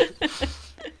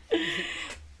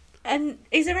 And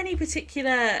is there any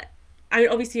particular? I mean,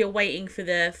 obviously you're waiting for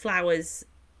the flowers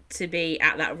to be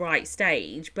at that right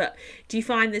stage, but do you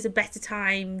find there's a better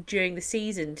time during the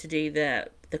season to do the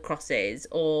crosses,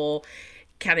 or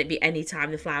can it be any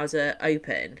time the flowers are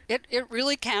open? It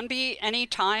really can be any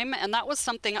time, and that was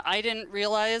something I didn't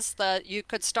realize, that you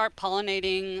could start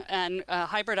pollinating and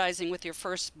hybridizing with your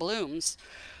first blooms.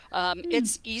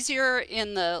 It's easier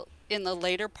in the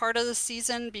later part of the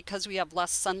season because we have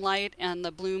less sunlight and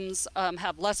the blooms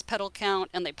have less petal count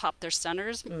and they pop their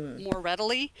centers more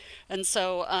readily. And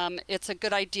so it's a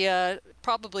good idea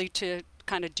probably to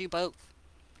kind of do both,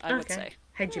 I would say.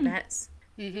 Hedge your bets.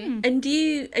 Mm-hmm. And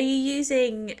are you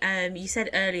using, you said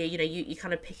earlier, you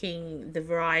kind of picking the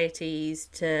varieties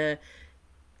to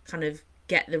kind of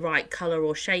get the right colour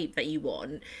or shape that you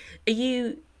want. Are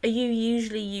you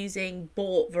usually using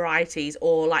bought varieties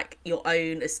or like your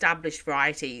own established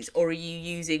varieties, or are you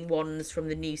using ones from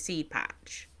the new seed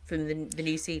patch, from the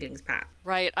new seedlings patch?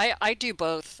 Right. I do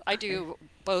both. I do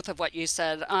both of what you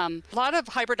said. A lot of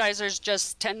hybridizers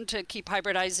just tend to keep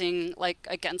hybridizing like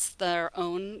against their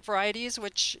own varieties,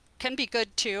 which can be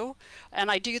good too.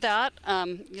 And I do that.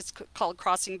 It's called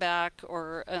crossing back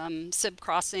or SIB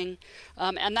crossing.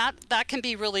 And that can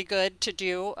be really good to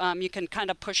do. You can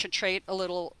kind of push a trait a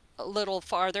little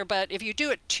farther, but if you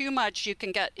do it too much, you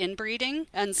can get inbreeding,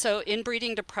 and so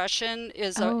inbreeding depression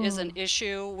is an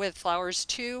issue with flowers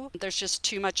too. There's just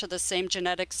too much of the same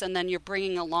genetics, and then you're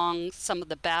bringing along some of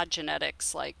the bad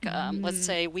genetics, like let's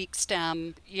say weak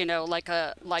stem, like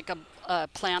a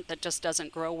plant that just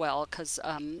doesn't grow well, because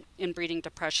inbreeding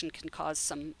depression can cause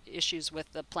some issues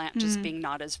with the plant just being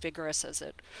not as vigorous as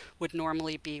it would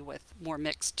normally be with more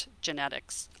mixed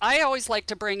genetics. I always like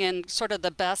to bring in sort of the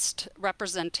best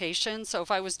representation. So if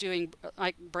I was doing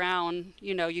like brown,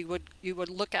 you would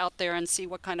look out there and see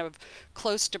what kind of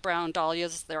close to brown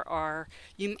dahlias there are.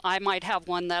 I might have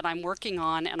one that I'm working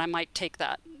on, and I might take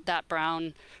that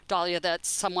brown dahlia that's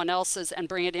someone else's and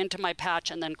bring it into my patch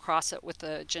and then cross it with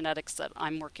the genetics that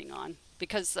I'm working on,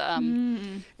 because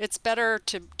it's better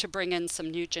to bring in some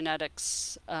new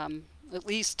genetics at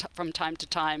least from time to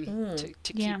time to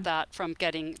keep that from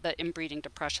getting the inbreeding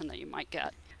depression that you might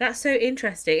get. That's so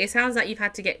interesting. It sounds like you've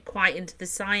had to get quite into the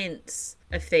science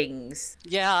of things.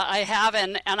 Yeah, I have,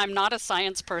 and I'm not a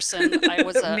science person. I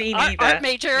was a art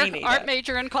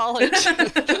major in college.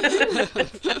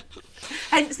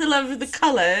 Hence the love of the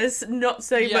colours, not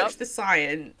so much the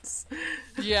science.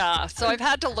 Yeah, so I've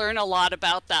had to learn a lot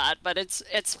about that, but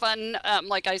it's fun.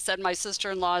 Like I said, my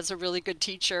sister-in-law is a really good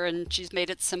teacher, and she's made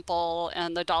it simple.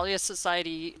 And the Dahlia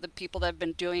Society, the people that have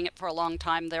been doing it for a long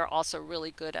time, they're also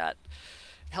really good at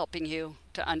helping you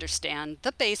to understand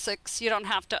the basics. You don't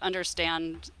have to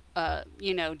understand,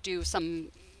 do some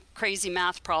crazy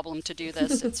math problem to do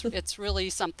this. It's really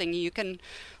something you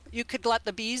could let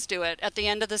the bees do it. At the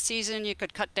end of the season, you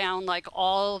could cut down like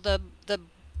all the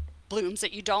blooms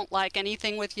that you don't like,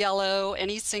 anything with yellow,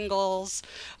 any singles,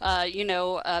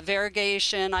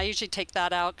 variegation. I usually take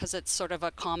that out because it's sort of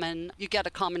you get a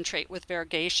common trait with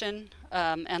variegation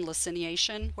and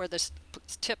laciniation, where the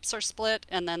tips are split,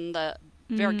 and then the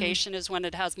variegation is when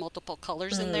it has multiple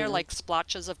colors in there, like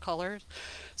splotches of colors.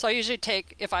 So I usually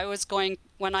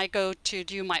when I go to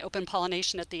do my open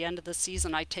pollination at the end of the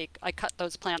season, I cut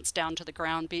those plants down to the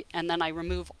ground, and then I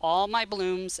remove all my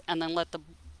blooms and then let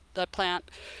the plant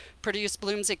produce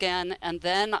blooms again. And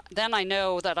then I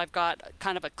know that I've got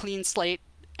kind of a clean slate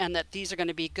and that these are going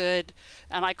to be good.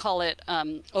 And I call it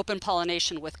open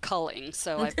pollination with culling.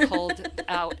 So I've culled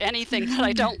out anything that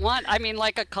I don't want. I mean,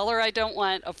 like a color I don't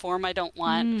want, a form I don't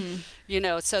want,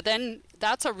 So then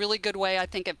that's a really good way, I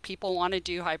think, if people want to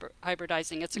do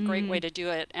hybridizing. It's a great way to do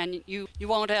it. And you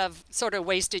won't have sort of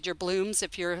wasted your blooms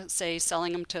if you're, say,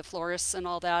 selling them to florists and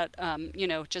all that.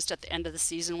 Just at the end of the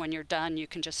season when you're done, you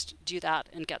can just do that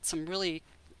and get some really...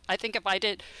 I think if I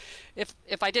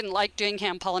didn't like doing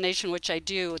hand pollination, which I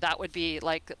do, that would be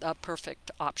like a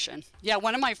perfect option. Yeah,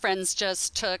 one of my friends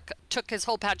just took his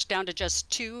whole patch down to just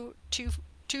two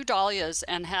two dahlias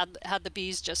and had the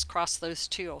bees just cross those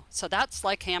two. So that's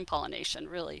like hand pollination,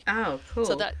 really. Oh, cool.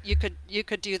 So that you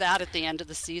could do that at the end of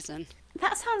the season.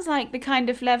 That sounds like the kind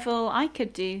of level I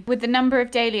could do. With the number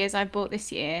of dahlias I've bought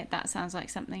this year, that sounds like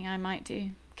something I might do.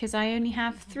 Because I only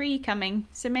have 3 coming,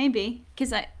 so maybe.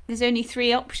 Because there's only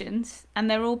 3 options, and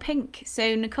they're all pink.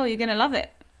 So Nicole, you're going to love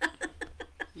it.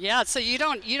 Yeah, so you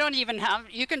don't even have,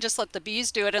 you can just let the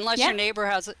bees do it unless your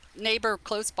neighbor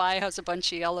close by has a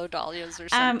bunch of yellow dahlias or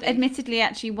something. Admittedly,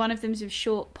 actually, one of them's of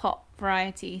short pot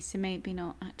variety, so maybe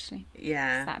not actually.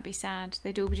 Yeah. That'd be sad.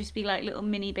 They'd all just be like little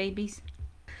mini babies.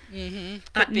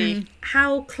 Could be.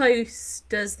 How close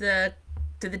do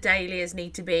the dahlias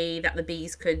need to be that the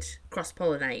bees could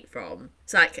cross-pollinate from?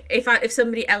 So, like, if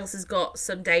somebody else has got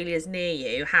some dahlias near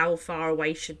you, how far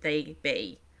away should they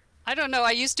be? I don't know.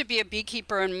 I used to be a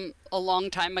beekeeper a long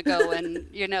time ago, and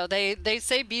they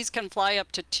say bees can fly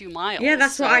up to 2 miles. Yeah,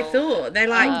 that's what I thought. They're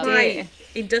like quite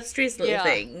industrious little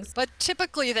things. But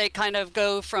typically they kind of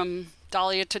go from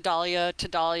dahlia to dahlia to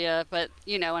dahlia, but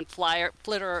and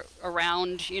flitter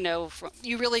around.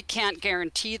 You really can't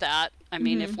guarantee that. I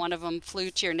mean, if one of them flew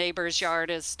to your neighbor's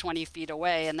yard is 20 feet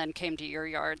away and then came to your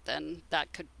yard, then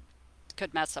that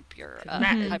could mess up your.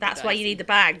 That's why you need the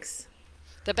bags.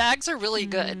 The bags are really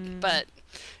good, but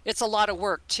it's a lot of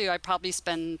work too. I probably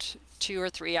spend 2 or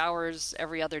 3 hours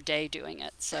every other day doing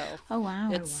it. So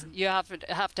you have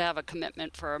to have a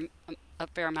commitment for a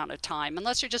fair amount of time,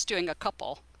 unless you're just doing a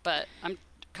couple. But I'm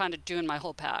kind of doing my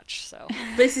whole patch, so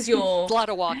this is your a lot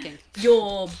of walking.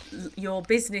 Your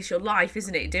business, your life,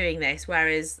 isn't it? Doing this,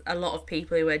 whereas a lot of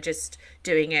people who are just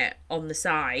doing it on the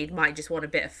side might just want a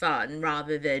bit of fun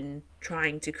rather than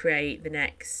trying to create the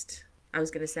next. I was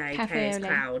going to say Chaos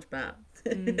Cloud, but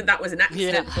that was an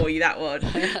accident for you, that one.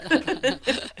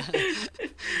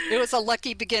 It was a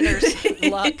lucky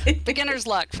beginner's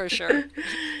luck for sure.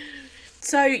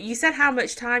 So you said how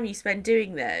much time you spend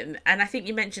doing them, and I think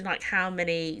you mentioned like how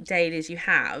many dahlias you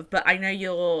have, but I know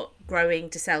you're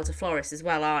growing to sell to florists as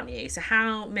well, aren't you? So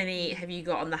how many have you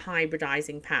got on the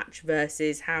hybridizing patch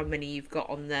versus how many you've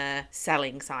got on the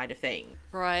selling side of things?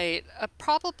 Right.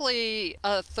 Probably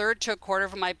a third to a quarter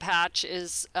of my patch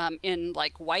is in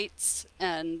like whites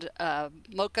and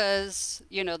mochas,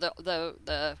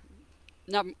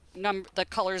 the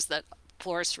colors that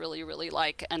florists really, really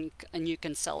like, and you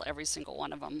can sell every single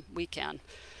one of them. We can.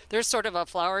 There's sort of a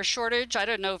flower shortage. I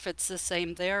don't know if it's the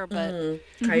same there, but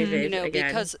COVID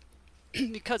again.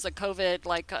 because of COVID,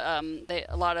 like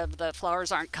a lot of the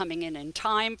flowers aren't coming in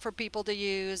time for people to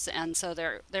use, and so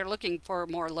they're looking for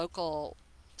more local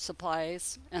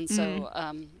supplies. And so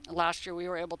last year we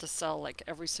were able to sell like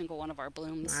every single one of our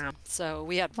blooms. Wow. So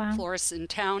we had florists in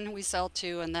town we sell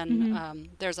to, and then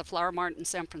there's a flower mart in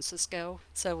San Francisco,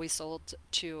 so we sold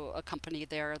to a company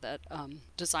there that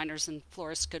designers and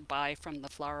florists could buy from the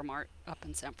flower mart up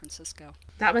in San Francisco.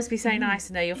 That must be so nice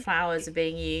to know your flowers are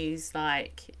being used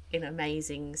like in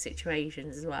amazing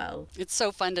situations as well. It's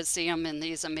so fun to see them in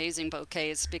these amazing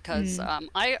bouquets because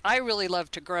I really love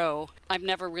to grow. I've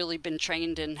never really been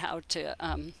trained in how to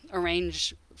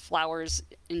arrange flowers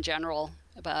in general,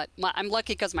 but I'm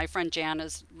lucky because my friend Jan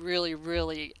is really,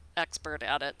 really expert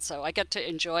at it, so I get to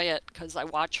enjoy it because I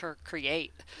watch her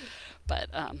create. But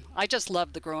I just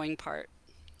love the growing part.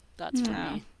 That's for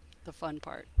me, the fun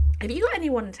part. Have you got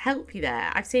anyone to help you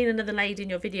there? I've seen another lady in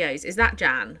your videos. Is that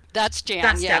Jan? That's Jan.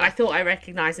 That's Jan. I thought I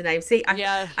recognised the name. See,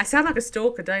 I sound like a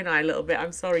stalker, don't I, a little bit?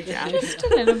 I'm sorry, Jan. Just a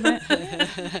little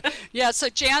bit. Yeah, so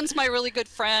Jan's my really good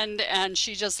friend, and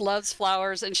she just loves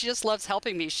flowers, and she just loves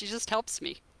helping me. She just helps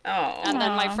me. Oh. And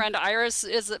then my friend Iris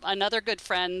is another good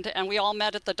friend, and we all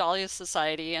met at the Dahlia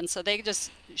Society, and so they just...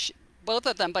 both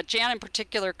of them, but Jan in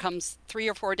particular comes 3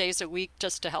 or 4 days a week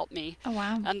just to help me. Oh,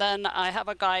 wow. And then I have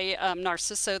a guy,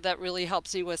 Narciso, that really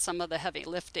helps me with some of the heavy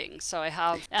lifting. So I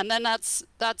have, and then that's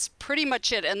pretty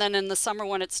much it. And then in the summer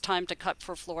when it's time to cut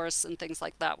for florists and things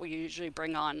like that, we usually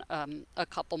bring on a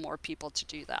couple more people to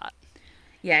do that.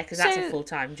 Yeah, because that's a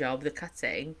full-time job, the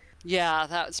cutting. Yeah,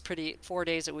 that was 4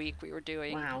 days a week we were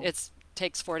doing. Wow. It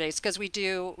takes 4 days because we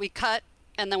cut,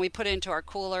 and then we put it into our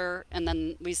cooler, and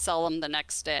then we sell them the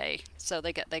next day. So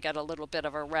they get a little bit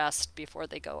of a rest before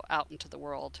they go out into the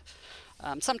world.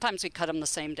 Sometimes we cut them the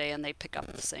same day and they pick up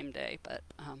the same day, but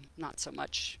not so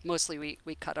much. Mostly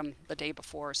we cut them the day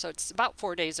before. So it's about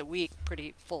 4 days a week,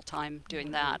 pretty full time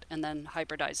doing that, and then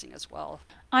hybridizing as well.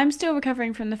 I'm still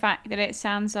recovering from the fact that it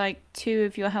sounds like 2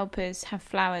 of your helpers have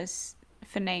flowers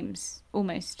for names,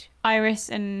 almost. Iris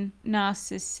and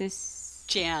Narcissus.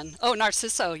 Jan. Oh,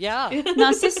 Narciso, yeah.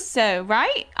 Narciso,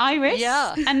 right? Iris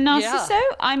and Narciso? Yeah.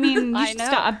 I mean, you should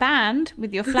start a band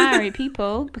with your flowery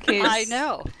people because... I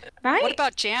know. Right? What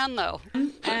about Jan, though?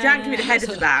 Jan can be the head of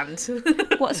the band.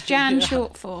 What's Jan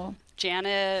short for?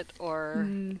 Janet or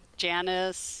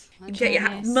Janice.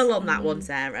 Mull on that one,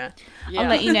 Sarah. I'll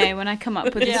let you know when I come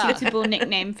up with a suitable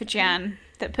nickname for Jan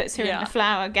that puts her in the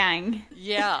flower gang.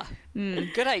 Yeah.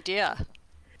 Good idea.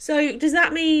 So does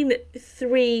that mean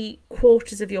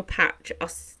 3/4 of your patch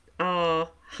are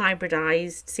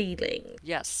hybridized seedlings?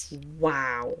 Yes.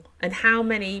 Wow. And how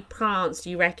many plants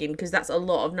do you reckon? Because that's a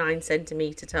lot of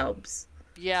 9-centimeter tubs.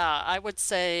 Yeah, I would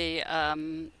say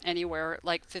anywhere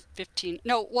like 15.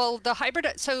 No, well, the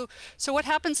hybrid. So what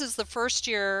happens is the first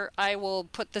year I will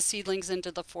put the seedlings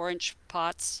into the 4-inch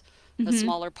pots, the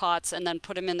smaller pots, and then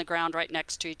put them in the ground right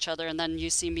next to each other. And then you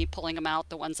see me pulling them out,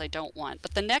 the ones I don't want.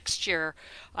 But the next year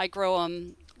I grow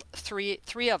them, three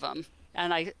of them.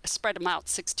 And I spread them out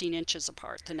 16 inches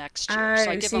apart the next year. Oh,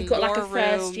 so I give so you've them got more like a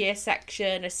room. first year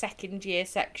section, a second year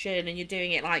section, and you're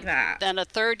doing it like that. Then a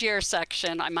third year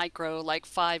section, I might grow like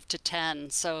 5 to 10.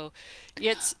 So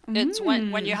it's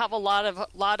when you have a lot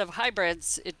of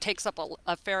hybrids, it takes up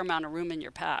a fair amount of room in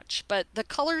your patch. But the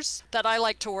colors that I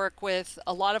like to work with,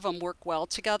 a lot of them work well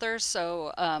together.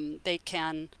 So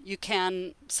you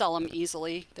can sell them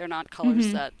easily. They're not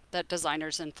colors that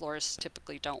designers and florists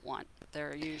typically don't want.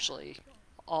 They're usually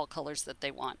all colors that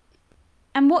they want.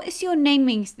 And what is your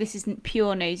naming? This isn't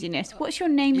pure nosiness. What's your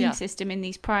naming system in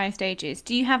these prior stages?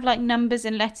 Do you have like numbers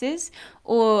and letters,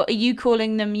 or are you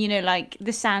calling them, like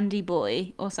the Sandy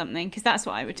Boy or something? Because that's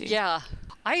what I would do. Yeah.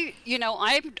 I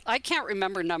can't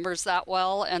remember numbers that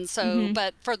well, and so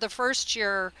but for the first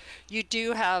year you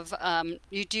do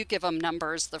give them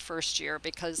numbers the first year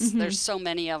because there's so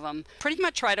many of them. Pretty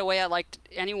much right away, I like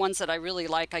any ones that I really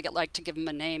like. I like to give them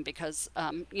a name because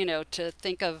to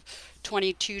think of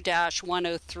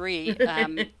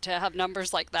 22-103 to have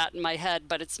numbers like that in my head,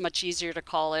 but it's much easier to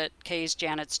call it Kay's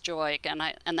Janet's Joy,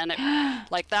 and then it,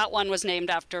 like that one was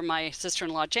named after my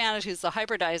sister-in-law Janet, who's the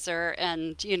hybridizer,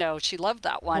 and she loved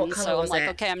that one. So I'm like,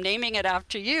 okay, I'm naming it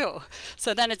after you.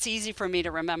 So then it's easy for me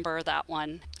to remember that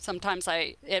one. Sometimes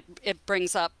it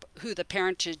brings up who the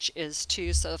parentage is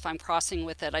too. So if I'm crossing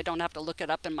with it, I don't have to look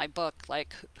it up in my book.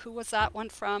 Like, who was that one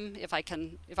from? If I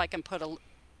can put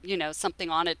something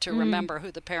on it to remember who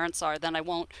the parents are, then I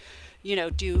won't,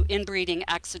 do inbreeding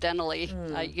accidentally,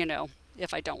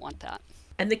 if I don't want that.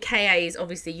 And the KA is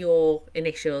obviously your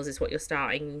initials is what you're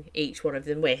starting each one of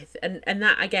them with. And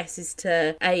that, I guess, is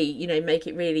to, make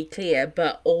it really clear,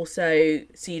 but also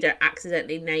so you don't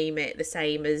accidentally name it the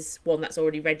same as one that's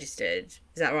already registered.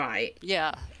 Is that right?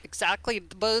 Yeah, exactly.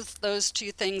 Both those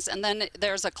two things. And then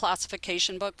there's a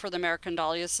classification book for the American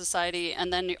Dahlia Society,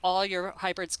 and then all your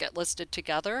hybrids get listed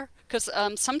together. Because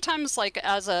sometimes,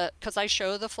 because I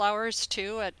show the flowers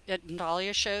too at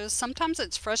Dahlia shows, sometimes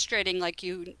it's frustrating. Like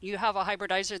you have a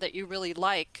hybridizer that you really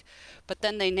like, but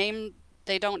then they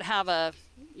don't have a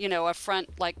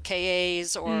front like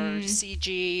KAs or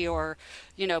CG or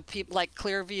people like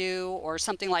Clearview or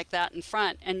something like that in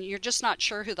front, and you're just not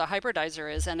sure who the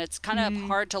hybridizer is, and it's kind of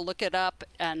hard to look it up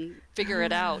and figure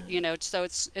it out. So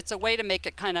it's a way to make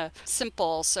it kind of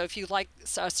simple. So if you like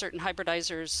a certain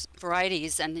hybridizer's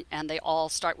varieties and they all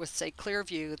start with, say,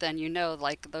 Clearview, then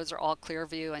like those are all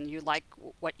Clearview, and you like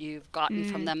what you've gotten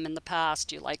from them in the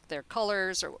past, you like their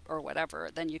colors or whatever,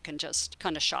 then you can just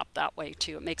kind of shop that way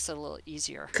too. It makes it a little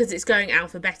easier. Because it's going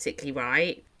alphabetically,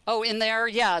 right? Oh, in there,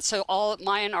 yeah. So all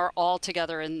mine are all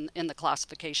together in the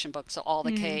classification book. So all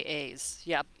the KAs.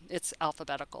 Yep, it's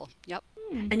alphabetical. Yep.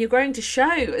 And you're going to show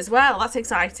as well. That's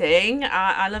exciting.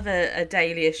 I love a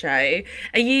dahlia show.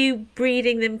 Are you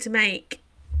breeding them to make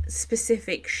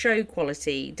specific show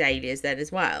quality dahlias then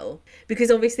as well?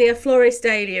 Because obviously a florist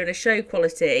dahlia and a show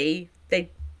quality, they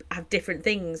have different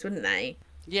things, wouldn't they?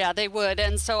 Yeah, they would.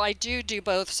 And so I do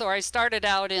both. So I started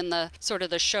out in the sort of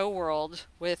the show world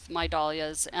with my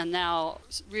dahlias, and now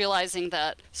realizing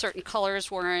that certain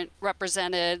colors weren't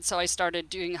represented, so I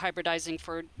started doing hybridizing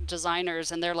for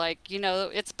designers, and they're like,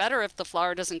 it's better if the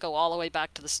flower doesn't go all the way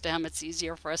back to the stem. It's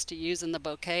easier for us to use in the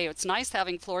bouquet. It's nice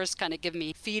having florists kind of give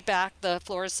me feedback. The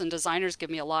florists and designers give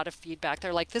me a lot of feedback.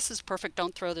 They're like, this is perfect.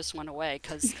 Don't throw this one away,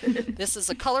 because this is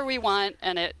a color we want,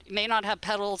 and it may not have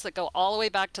petals that go all the way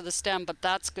back to the stem, but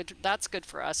that's good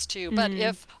for us too. But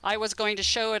if I was going to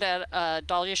show it at a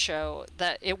dahlia show,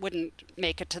 that it wouldn't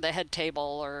make it to the head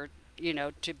table or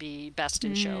to be best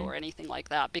in show or anything like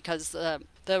that, because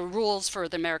the rules for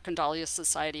the American Dahlia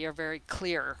Society are very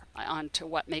clear on to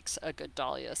what makes a good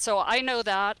dahlia. So I know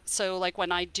that. So like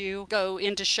when I do go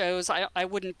into shows, I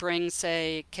wouldn't bring,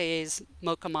 say, Kay's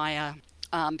Mocha Maya,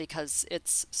 because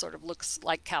it's sort of looks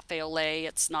like cafe au lait.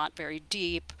 It's not very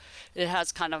deep. It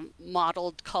has kind of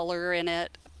mottled color in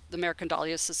it. the American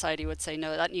Dahlia Society would say,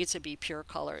 no, that needs to be pure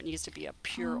color. It needs to be a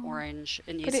pure orange.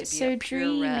 It needs to be a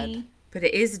pure red. But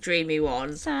it is a dreamy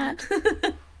one. Sad.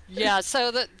 Yeah,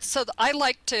 I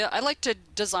like to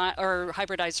design or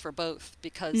hybridize for both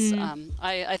because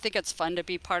I think it's fun to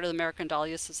be part of the American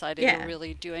Dahlia Society. Yeah. They're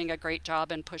really doing a great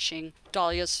job in pushing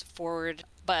dahlias forward.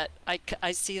 But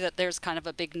I see that there's kind of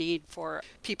a big need for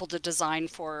people to design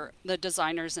for the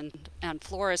designers and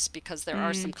florists because there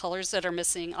are some colors that are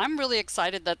missing. I'm really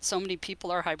excited that so many people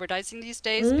are hybridizing these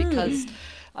days because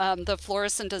the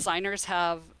florists and designers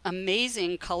have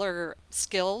amazing color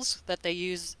skills that they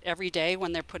use every day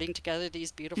when they're putting together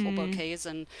these beautiful bouquets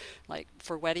and like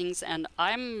for weddings. And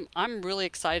I'm really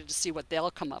excited to see what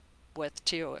they'll come up with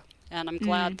too. And I'm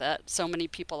glad that so many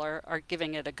people are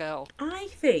giving it a go. I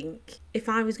think if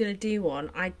I was going to do one,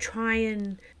 I'd try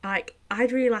and I'd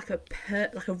really like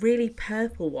a really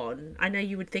purple one. I know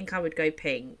you would think I would go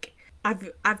pink.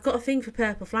 I've got a thing for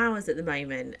purple flowers at the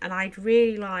moment, and I'd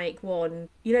really like one.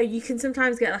 You know, you can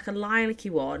sometimes get like a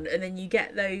lilac-y one, and then you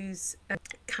get those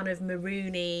kind of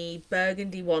maroony,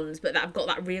 burgundy ones, but that have got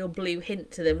that real blue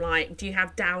hint to them. Like, do you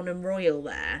have Downham Royal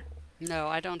there? No,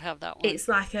 I don't have that one. It's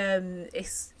like I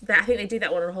think they do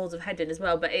that one on Halls of Hedon as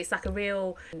well, but it's like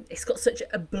it's got such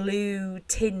a blue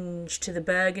tinge to the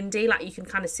burgundy, like you can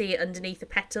kind of see it underneath the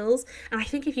petals. And I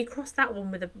think if you cross that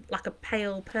one with a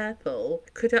pale purple,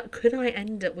 could I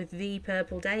end up with the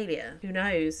purple dahlia? Who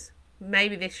knows?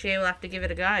 Maybe this year we'll have to give it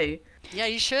a go. Yeah,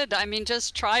 you should. I mean,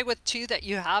 just try with 2 that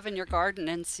you have in your garden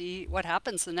and see what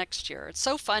happens the next year. It's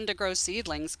so fun to grow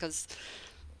seedlings because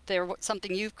they're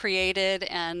something you've created,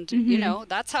 and you know,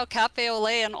 that's how Cafe au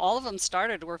Lait and all of them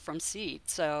started, were from seed.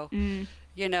 So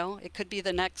you know, it could be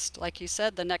the next, like you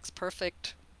said, the next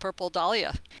perfect purple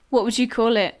dahlia. What would you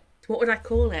call it? What would I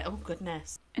call it? Oh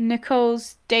goodness,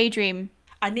 Nicole's Daydream.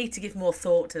 I need to give more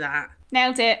thought to that.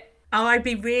 Nailed it. Oh, I'd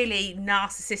be really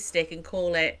narcissistic and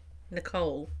call it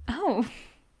Nicole. Oh,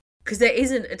 Because there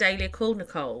isn't a dahlia called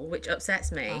Nicole, which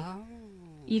upsets me. Oh.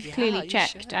 you've clearly you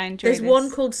checked. should. I enjoy There's this. one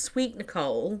called Sweet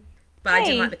Nicole, but I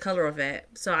didn't Hey. like the colour of it.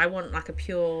 So I want like a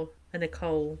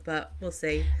Nicole, but we'll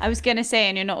see. I was going to say,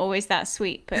 and you're not always that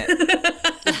sweet, but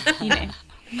you know.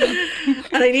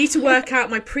 And I need to work out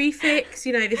my prefix.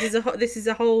 You know, this is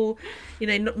a whole, you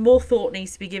know, more thought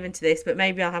needs to be given to this, but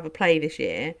maybe I'll have a play this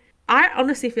year. I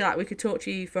honestly feel like we could talk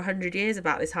to you for 100 years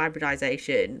about this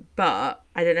hybridisation, but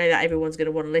I don't know that everyone's going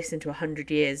to want to listen to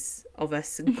 100 years of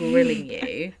us grilling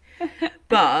you.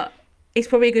 But it's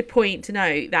probably a good point to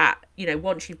note that, you know,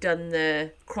 once you've done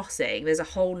the crossing, there's a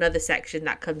whole nother section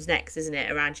that comes next, isn't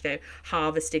it? Around, you know,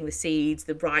 harvesting the seeds,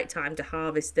 the right time to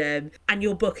harvest them. And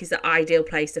your book is the ideal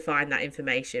place to find that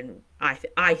information,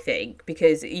 I think,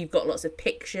 because you've got lots of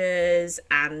pictures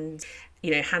and,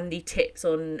 you know, handy tips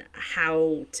on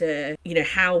how to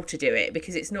do it,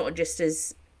 because it's not just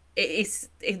as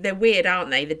they're weird,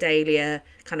 aren't they? The dahlia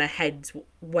kind of heads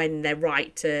when they're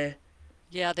right to.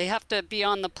 Yeah, they have to be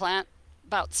on the plant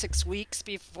about 6 weeks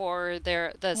before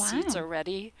the seeds are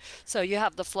ready. So you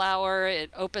have the flower, it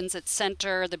opens its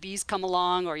center, the bees come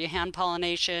along, or you hand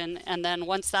pollination, and then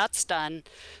once that's done,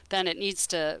 then it needs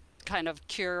to kind of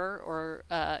cure or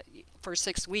for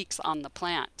 6 weeks on the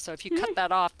plant. So if you cut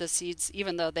that off, the seeds,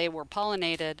 even though they were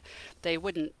pollinated, they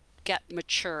wouldn't get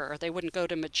mature. They wouldn't go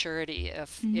to maturity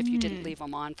if you didn't leave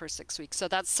them on for 6 weeks. So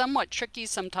that's somewhat tricky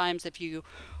sometimes if you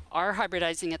are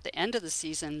hybridizing at the end of the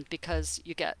season, because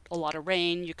you get a lot of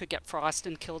rain, you could get frost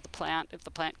and kill the plant. If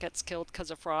the plant gets killed because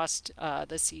of frost,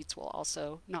 the seeds will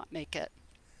also not make it.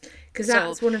 Because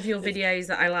that's one of your videos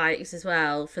that I liked as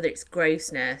well, for its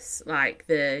grossness, like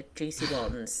the juicy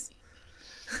ones.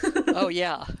 Oh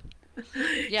yeah.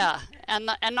 Yeah, and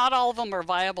not all of them are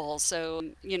viable. So,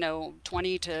 you know,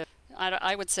 20 to,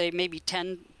 I would say maybe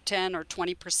 10 or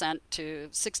 20% to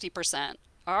 60%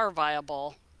 are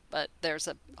viable, but there's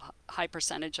a high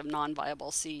percentage of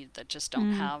non-viable seed that just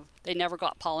don't have, they never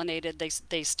got pollinated.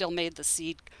 They still made the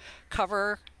seed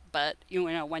cover, but you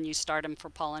know, when you start them for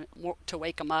pollen, to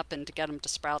wake them up and to get them to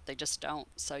sprout, they just don't.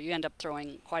 So you end up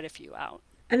throwing quite a few out.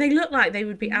 And they look like they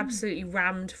would be absolutely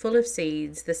rammed full of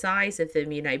seeds, the size of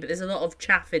them, you know, but there's a lot of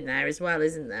chaff in there as well,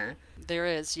 isn't there? There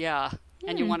is, yeah.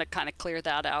 And you want to kind of clear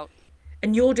that out.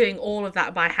 And you're doing all of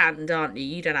that by hand, aren't you?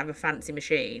 You don't have a fancy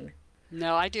machine.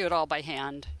 No, I do it all by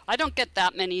hand. I don't get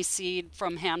that many seed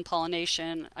from hand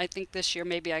pollination. I think this year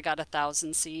maybe I got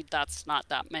 1,000 seed. That's not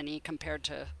that many compared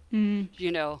to,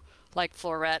 you know, like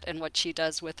Florette and what she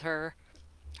does with her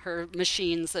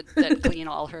machines that clean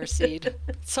all her seed.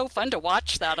 It's so fun to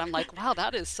watch that. I'm like, wow,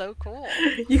 that is so cool.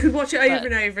 You could watch it over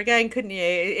and over again, couldn't you?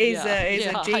 It's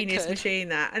Yeah, a genius I could. machine,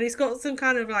 that. And it's got some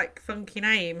kind of like funky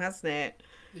name, hasn't it?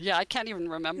 Yeah, I can't even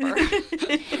remember.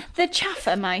 The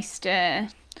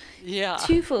Chaffermeister. Yeah.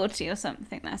 240 or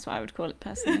something. That's what I would call it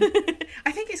personally.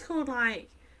 I think it's called like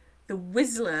the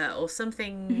Whistler or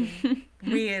something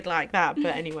weird like that.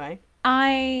 But anyway.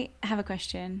 I have a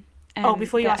question.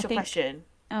 Before you ask your question.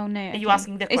 Oh, no. Are you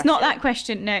asking the question? It's not that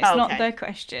question. No, it's not the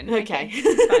question. Okay.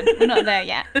 It's fine. We're not there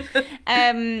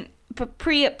yet. But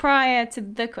prior to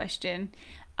the question,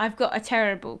 I've got a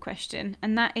terrible question.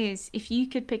 And that is, if you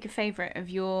could pick a favourite of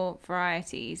your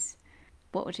varieties,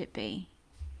 what would it be?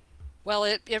 Well,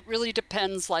 it really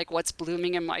depends, like, what's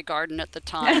blooming in my garden at the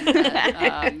time.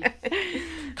 But,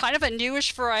 kind of a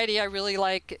newish variety I really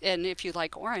like, and if you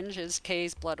like orange, is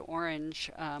Kay's Blood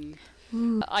Orange.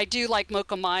 I do like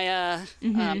Mocha Maya.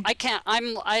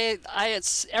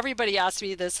 It's everybody asks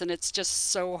me this, and it's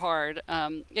just so hard.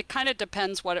 It kind of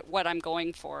depends what I'm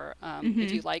going for.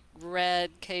 If you like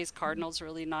red, Kay's Cardinal's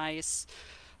really nice.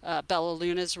 Bella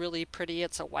Luna's really pretty.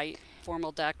 It's a white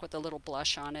formal deck with a little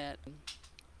blush on it.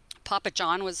 Papa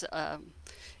John was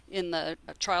in the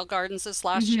trial gardens this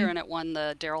last year, and it won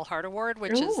the Daryl Hart Award,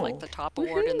 which is like the top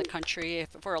award in the country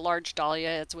for a large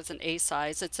dahlia. It was an A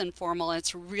size. It's informal.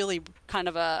 It's really kind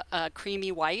of a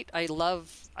creamy white. I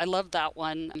love that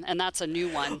one, and that's a new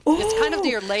one. It's kind of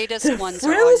your latest ones. The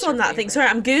frills on that thing. Sorry,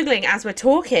 I'm googling as we're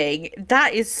talking.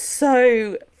 That is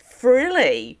so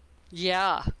frilly.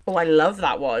 Yeah. Oh, I love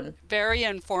that one. Very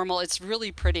informal. It's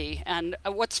really pretty. And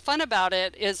what's fun about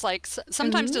it is like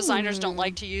sometimes designers don't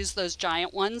like to use those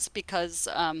giant ones because,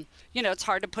 it's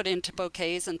hard to put into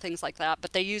bouquets and things like that.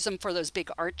 But they use them for those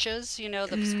big arches,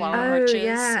 those flower arches.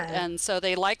 Yeah. And so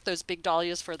they like those big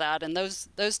dahlias for that. And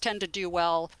those tend to do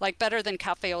well, like better than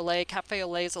Cafe au Lait. Cafe au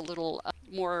Lait is a little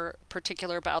more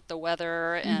particular about the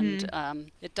weather. And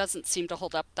it doesn't seem to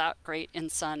hold up that great in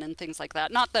sun and things like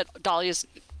that. Not that dahlias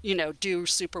do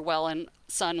super well in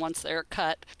sun once they're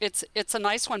cut. It's a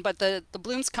nice one, but the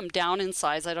blooms come down in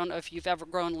size. I don't know if you've ever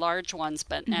grown large ones,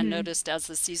 but and noticed as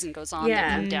the season goes on, they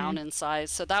come down in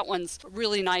size. So that one's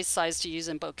really nice size to use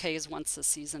in bouquets once the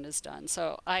season is done.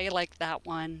 So I like that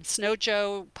one. Snow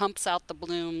Joe pumps out the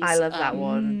blooms. I love that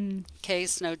one. Kay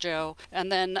Snow Joe.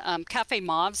 And then Cafe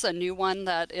Mauve's a new one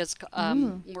that is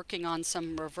working on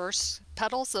some reverse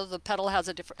petals. So the petal has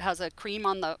a cream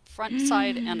on the front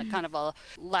side and a kind of a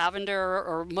lavender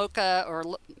or mocha or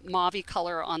mauve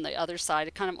color on the other side,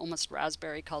 a kind of almost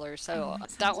raspberry color. So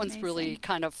that one's amazing. Really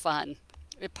kind of fun.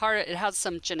 It has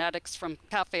some genetics from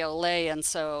Cafe au Lait, and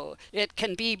so it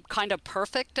can be kind of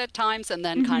perfect at times and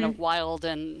then kind of wild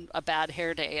and a bad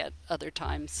hair day at other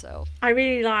times. So I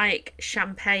really like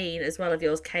Champagne as well, of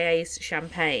yours, KA's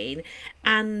Champagne.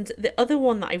 And the other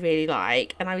one that I really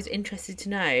like, and I was interested to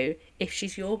know if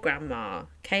she's your grandma,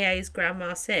 KA's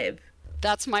Grandma Sib.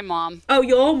 That's my mom. Oh,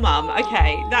 your mum.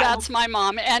 Okay. That's my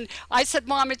mom. And I said,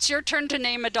 Mom, it's your turn to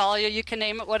name a dahlia. You can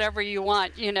name it whatever you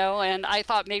want, And I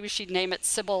thought maybe she'd name it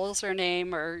Sybil is her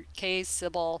name, or Kay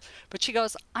Sybil. But she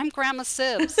goes, I'm Grandma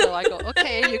Sib. So I go,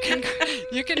 okay,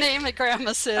 you can name it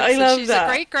Grandma Sib. I love she's that. a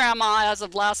great grandma as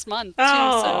of last month, too.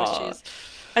 Oh. So she's...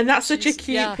 And that's such a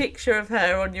cute picture of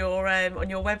her on your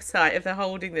website of her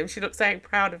holding them. She looks so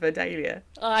proud of her dahlia.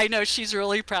 I know, she's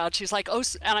really proud. She's like,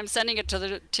 and I'm sending it to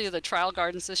the trial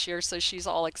gardens this year, so she's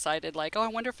all excited. Like, I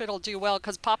wonder if it'll do well,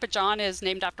 because Papa John is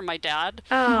named after my dad.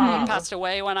 Oh. He passed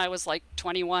away when I was like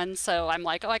 21, so I'm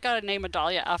like, I gotta name a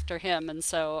dahlia after him. And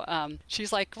so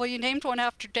she's like, well, you named one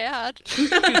after Dad.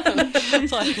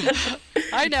 Like,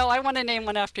 I know, I want to name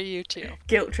one after you too.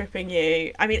 Guilt tripping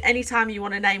you. I mean, anytime you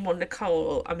want to name one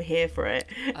Nicole, I'm here for it.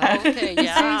 Okay,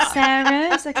 yeah. So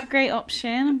Sarah's like a great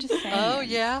option. I'm just saying. Oh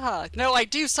yeah. No, I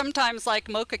do sometimes like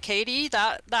Mocha Katie.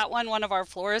 That one of our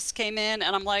florists came in,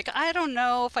 and I'm like, I don't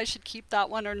know if I should keep that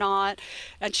one or not.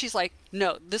 And she's like,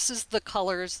 no, this is the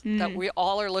colors that we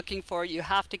all are looking for. You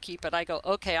have to keep it. I go,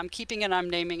 okay, I'm keeping it. I'm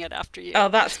naming it after you. Oh,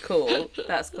 that's cool.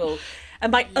 That's cool.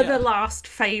 And my other last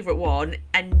favourite one,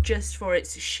 and just for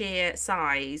its sheer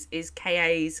size, is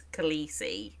KA's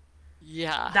Khaleesi.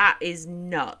 Yeah. That is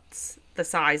nuts, the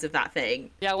size of that thing.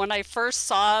 Yeah, when I first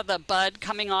saw the bud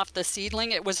coming off the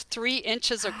seedling, it was 3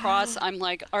 inches across. I'm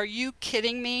like, are you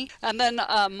kidding me? And then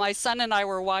my son and I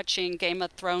were watching Game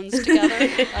of Thrones together.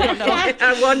 I don't know.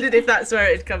 I wondered if that's where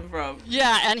it had come from.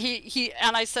 Yeah, and he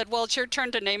and I said, well, it's your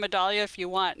turn to name a dahlia if you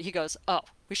want. He goes, oh,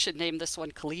 we should name this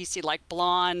one Khaleesi, like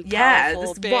blonde, powerful,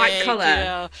 this big, white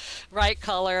color. Right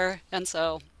color. And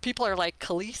so people are like,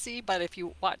 Khaleesi, but if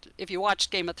you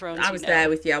watched Game of Thrones, I was there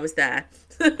with you. I was there.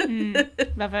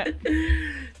 Love it.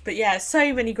 But yeah,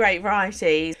 so many great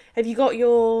varieties. Have you got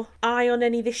your eye on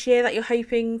any this year that you're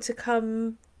hoping to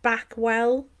come back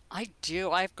well? I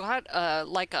do. I've got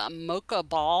like a mocha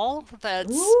ball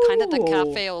that's kind of the Ooh.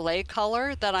 cafe au lait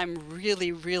color that I'm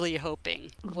really, really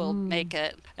hoping will make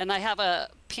it. And I have a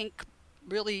pink,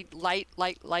 really light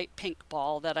pink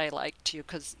ball that I like too,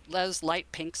 because those light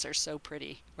pinks are so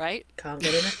pretty, right? Can't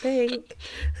get enough pink.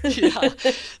 Yeah.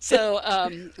 So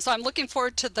I'm looking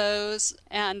forward to those,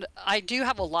 and I do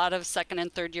have a lot of second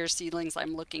and third year seedlings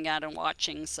I'm looking at and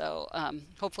watching. So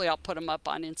hopefully I'll put them up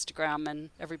on Instagram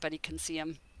and everybody can see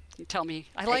them. And tell me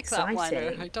I like that one or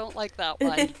Exciting. I don't like that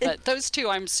one. But those two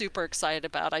I'm super excited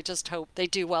about. I just hope they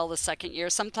do well the second year.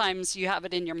 Sometimes you have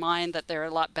it in your mind that they're a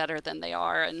lot better than they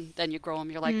are, and then you grow them.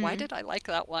 You're like, why did I like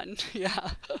that one?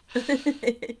 Yeah.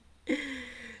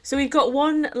 So we've got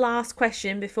one last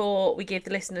question before we give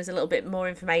the listeners a little bit more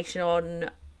information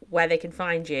on where they can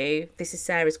find you. This is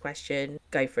Sarah's question.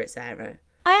 Go for it, Sarah.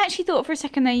 I actually thought for a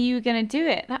second there you were going to do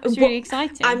it. That was really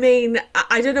exciting. I mean,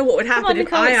 I don't know what would happen if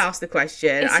Nicole, I asked the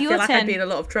question. it's I feel your like I'd turn. be in a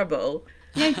lot of trouble.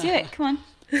 No, do it. Come on.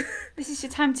 This is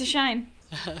your time to shine.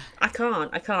 I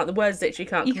can't. The words literally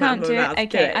can't You come out can't of do my it. mouth.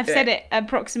 Okay, I've said it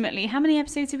approximately. How many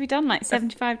episodes have we done? Like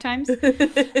 75 times?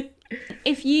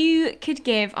 If you could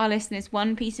give our listeners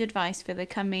one piece of advice for the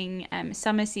coming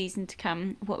summer season to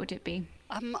come, what would it be?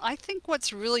 I think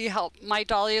what's really helped my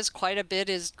dahlias quite a bit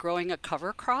is growing a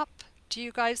cover crop. Do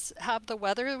you guys have the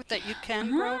weather that you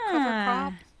can grow a cover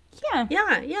crop?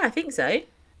 Yeah. Yeah, I think so.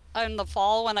 In the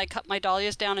fall, when I cut my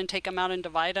dahlias down and take them out and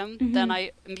divide them, then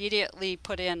I immediately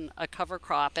put in a cover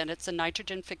crop, and it's a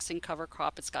nitrogen fixing cover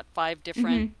crop. It's got 5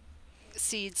 different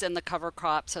seeds in the cover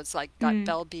crop, so it's like got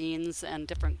bell beans and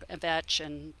different vetch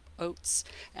and oats,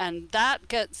 and that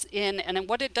gets in, and then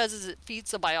what it does is it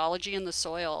feeds the biology in the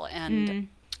soil, and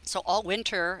so all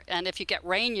winter, and if you get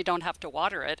rain, you don't have to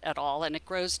water it at all, and it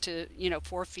grows to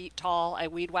 4 feet tall. I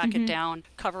weed whack it down,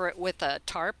 cover it with a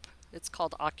tarp. It's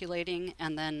called oculating,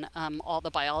 and then all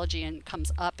the biology comes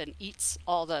up and eats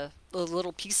all the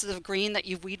little pieces of green that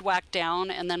you've weed whacked down,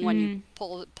 and then when you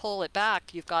pull it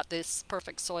back, you've got this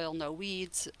perfect soil, no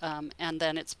weeds, and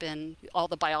then all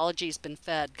the biology's been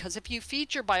fed. Because if you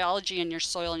feed your biology in your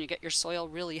soil and you get your soil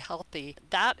really healthy,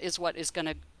 that is what is going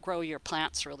to grow your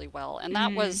plants really well. And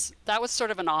that was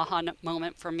sort of an aha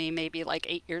moment for me, maybe like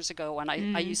 8 years ago, when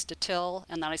I used to till,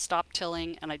 and then I stopped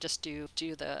tilling, and I just do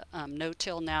the no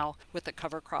till now with the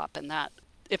cover crop. And that,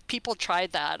 if people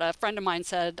tried that, a friend of mine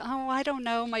said, oh, I don't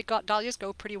know, my dahlias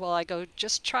go pretty well. I go,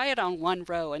 just try it on one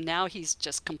row. And now he's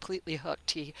just completely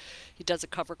hooked. He does a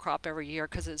cover crop every year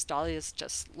because his dahlias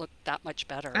just look that much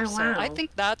better. Oh, So wow. I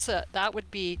think that would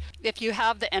be, if you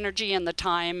have the energy and the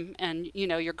time, and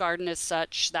your garden is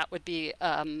such, that would be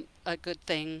a good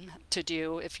thing to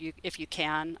do if you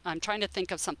can. I'm trying to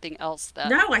think of something else that.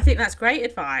 No, I think that's great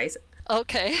advice.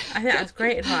 Okay. I think that's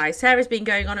great advice. Sarah's been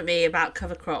going on at me about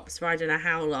cover crops for I don't know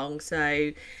how long,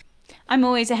 so I'm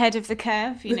always ahead of the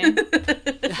curve,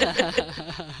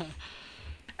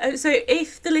 So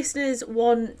if the listeners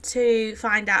want to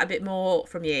find out a bit more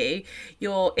from you,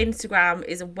 your Instagram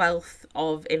is a wealth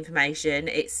of information.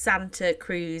 It's Santa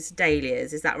Cruz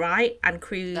Dahlias, is that right? And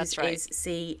Cruz That's right. is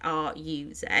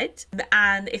Cruz.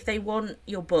 And if they want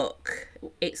your book,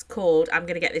 it's called, I'm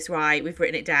going to get this right, we've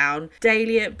written it down,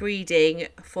 Dahlia Breeding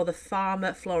for the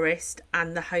Farmer, Florist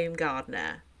and the Home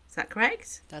Gardener. Is that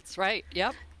correct? That's right.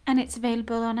 Yep. And it's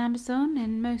available on Amazon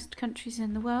in most countries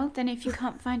in the world. And if you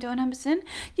can't find it on Amazon,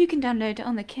 you can download it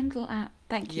on the Kindle app.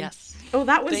 Thank you. Yes. Oh,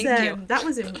 that was Thank you. that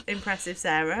was impressive,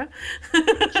 Sarah.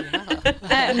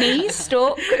 Me,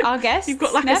 Stalk, our guest. You've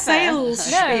got like a sales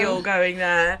spiel No. going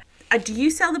there. Do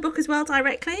you sell the book as well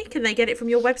directly? Can they get it from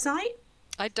your website?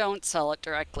 I don't sell it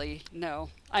directly. No.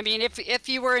 I mean, if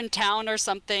you were in town or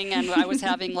something and I was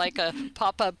having like a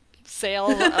pop-up sale,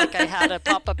 like I had a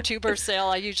pop-up tuber sale,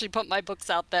 I usually put my books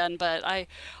out then, but I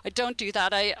don't do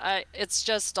that. I it's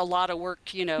just a lot of work,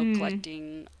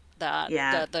 collecting that,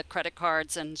 Yeah. the credit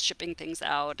cards and shipping things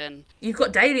out, and You've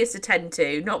got dahlias to tend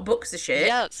to, not books to ship.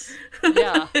 yes,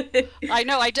 yeah. I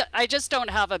know. I just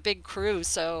don't have a big crew,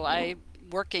 so I'm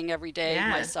working every day Yeah.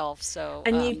 myself. So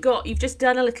And you've just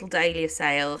done a little dahlia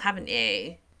sale, haven't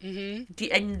you? Mm-hmm.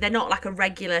 And they're not like a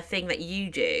regular thing that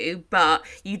you do, but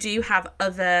you do have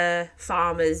other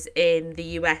farmers in the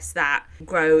US that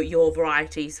grow your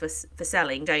varieties for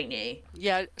selling, don't you?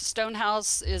 Yeah,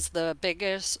 Stonehouse is the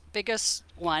biggest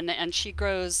one, and she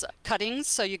grows cuttings,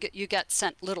 so you get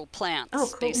sent little plants, Oh,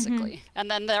 cool. basically.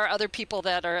 And then there are other people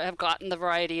that have gotten the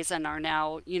varieties and are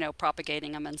now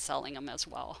propagating them and selling them as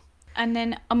well. And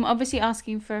then I'm obviously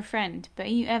asking for a friend, but are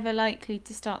you ever likely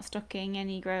to start stocking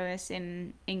any growers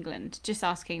in England? Just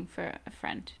asking for a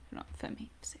friend, not for me.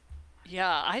 So.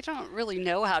 Yeah, I don't really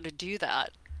know how to do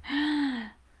that.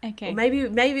 Okay. Well,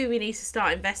 maybe we need to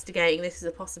start investigating this as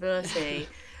a possibility.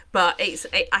 But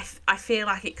I feel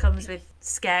like it comes with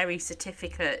scary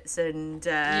certificates and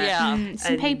some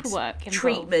and paperwork involved.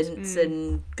 treatments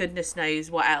and goodness knows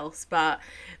what else. But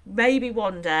maybe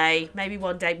one day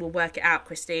we'll work it out,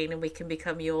 Christine, and we can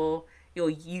become your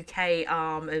UK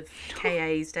arm of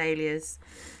KA's Dahlias.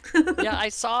 Yeah, I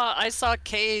saw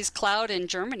Kay's cloud in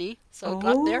Germany, so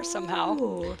got there somehow.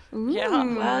 Ooh. Yeah.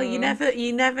 Well, you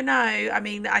never know. I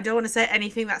mean, I don't want to say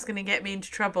anything that's going to get me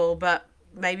into trouble, but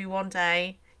maybe one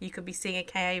day you could be seeing a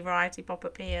KA variety pop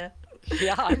up here.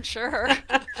 Yeah, I'm sure.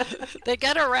 They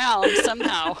get around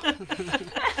somehow.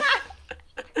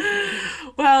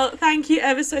 Well, thank you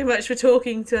ever so much for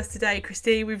talking to us today,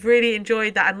 Christine. We've really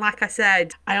enjoyed that. And like I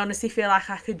said, I honestly feel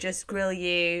like I could just grill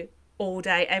you all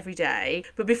day, every day.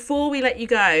 But before we let you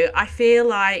go, I feel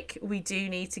like we do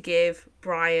need to give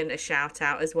Brian a shout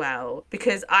out as well,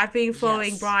 because I've been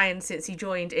following Brian since he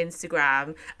joined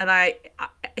Instagram, and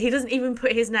he doesn't even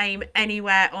put his name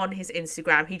anywhere on his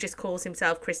Instagram. He just calls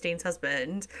himself Christine's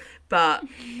husband, but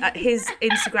his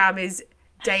Instagram is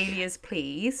Dahlias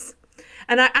Please.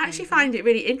 And I actually find it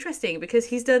really interesting because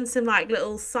he's done some like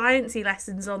little sciencey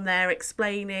lessons on there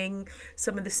explaining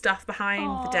some of the stuff behind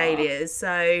the dahlias.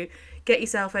 So get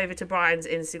yourself over to Brian's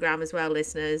Instagram as well,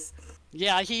 listeners.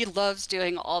 Yeah, he loves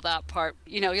doing all that part.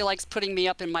 You know, he likes putting me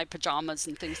up in my pajamas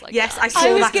and things like Yes, that. I saw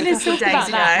I was that going a to couple of talk days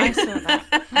about ago.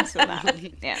 that. I saw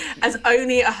that. Yeah. As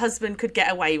only a husband could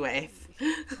get away with.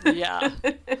 Yeah.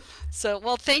 So,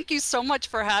 well, thank you so much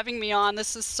for having me on.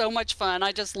 This is so much fun.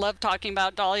 I just love talking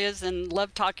about dahlias and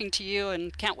love talking to you,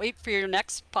 and can't wait for your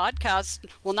next podcast.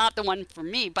 Well, not the one for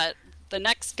me, but the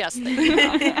next guest that you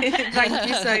have. Thank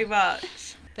you so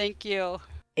much. Thank you.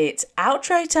 It's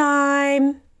outro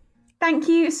time. Thank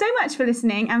you so much for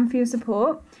listening and for your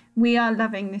support. We are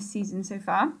loving this season so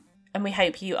far. And we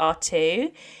hope you are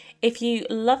too. If you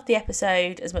loved the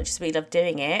episode as much as we love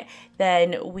doing it,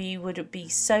 then we would be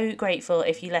so grateful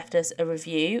if you left us a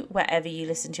review wherever you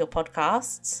listen to your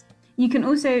podcasts. You can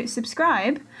also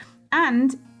subscribe,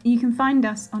 and you can find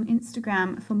us on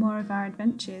Instagram for more of our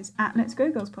adventures at Let's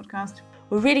Grow Girls Podcast.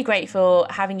 We're really grateful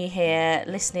having you here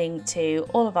listening to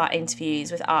all of our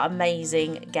interviews with our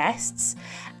amazing guests,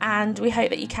 and we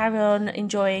hope that you carry on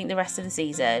enjoying the rest of the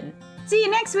season. See you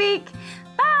next week.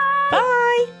 Bye!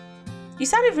 Bye! You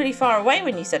sounded really far away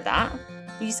when you said that.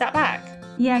 You sat back.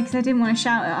 Yeah, because I didn't want to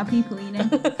shout at our people, you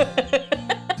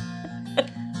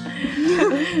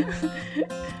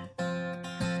know.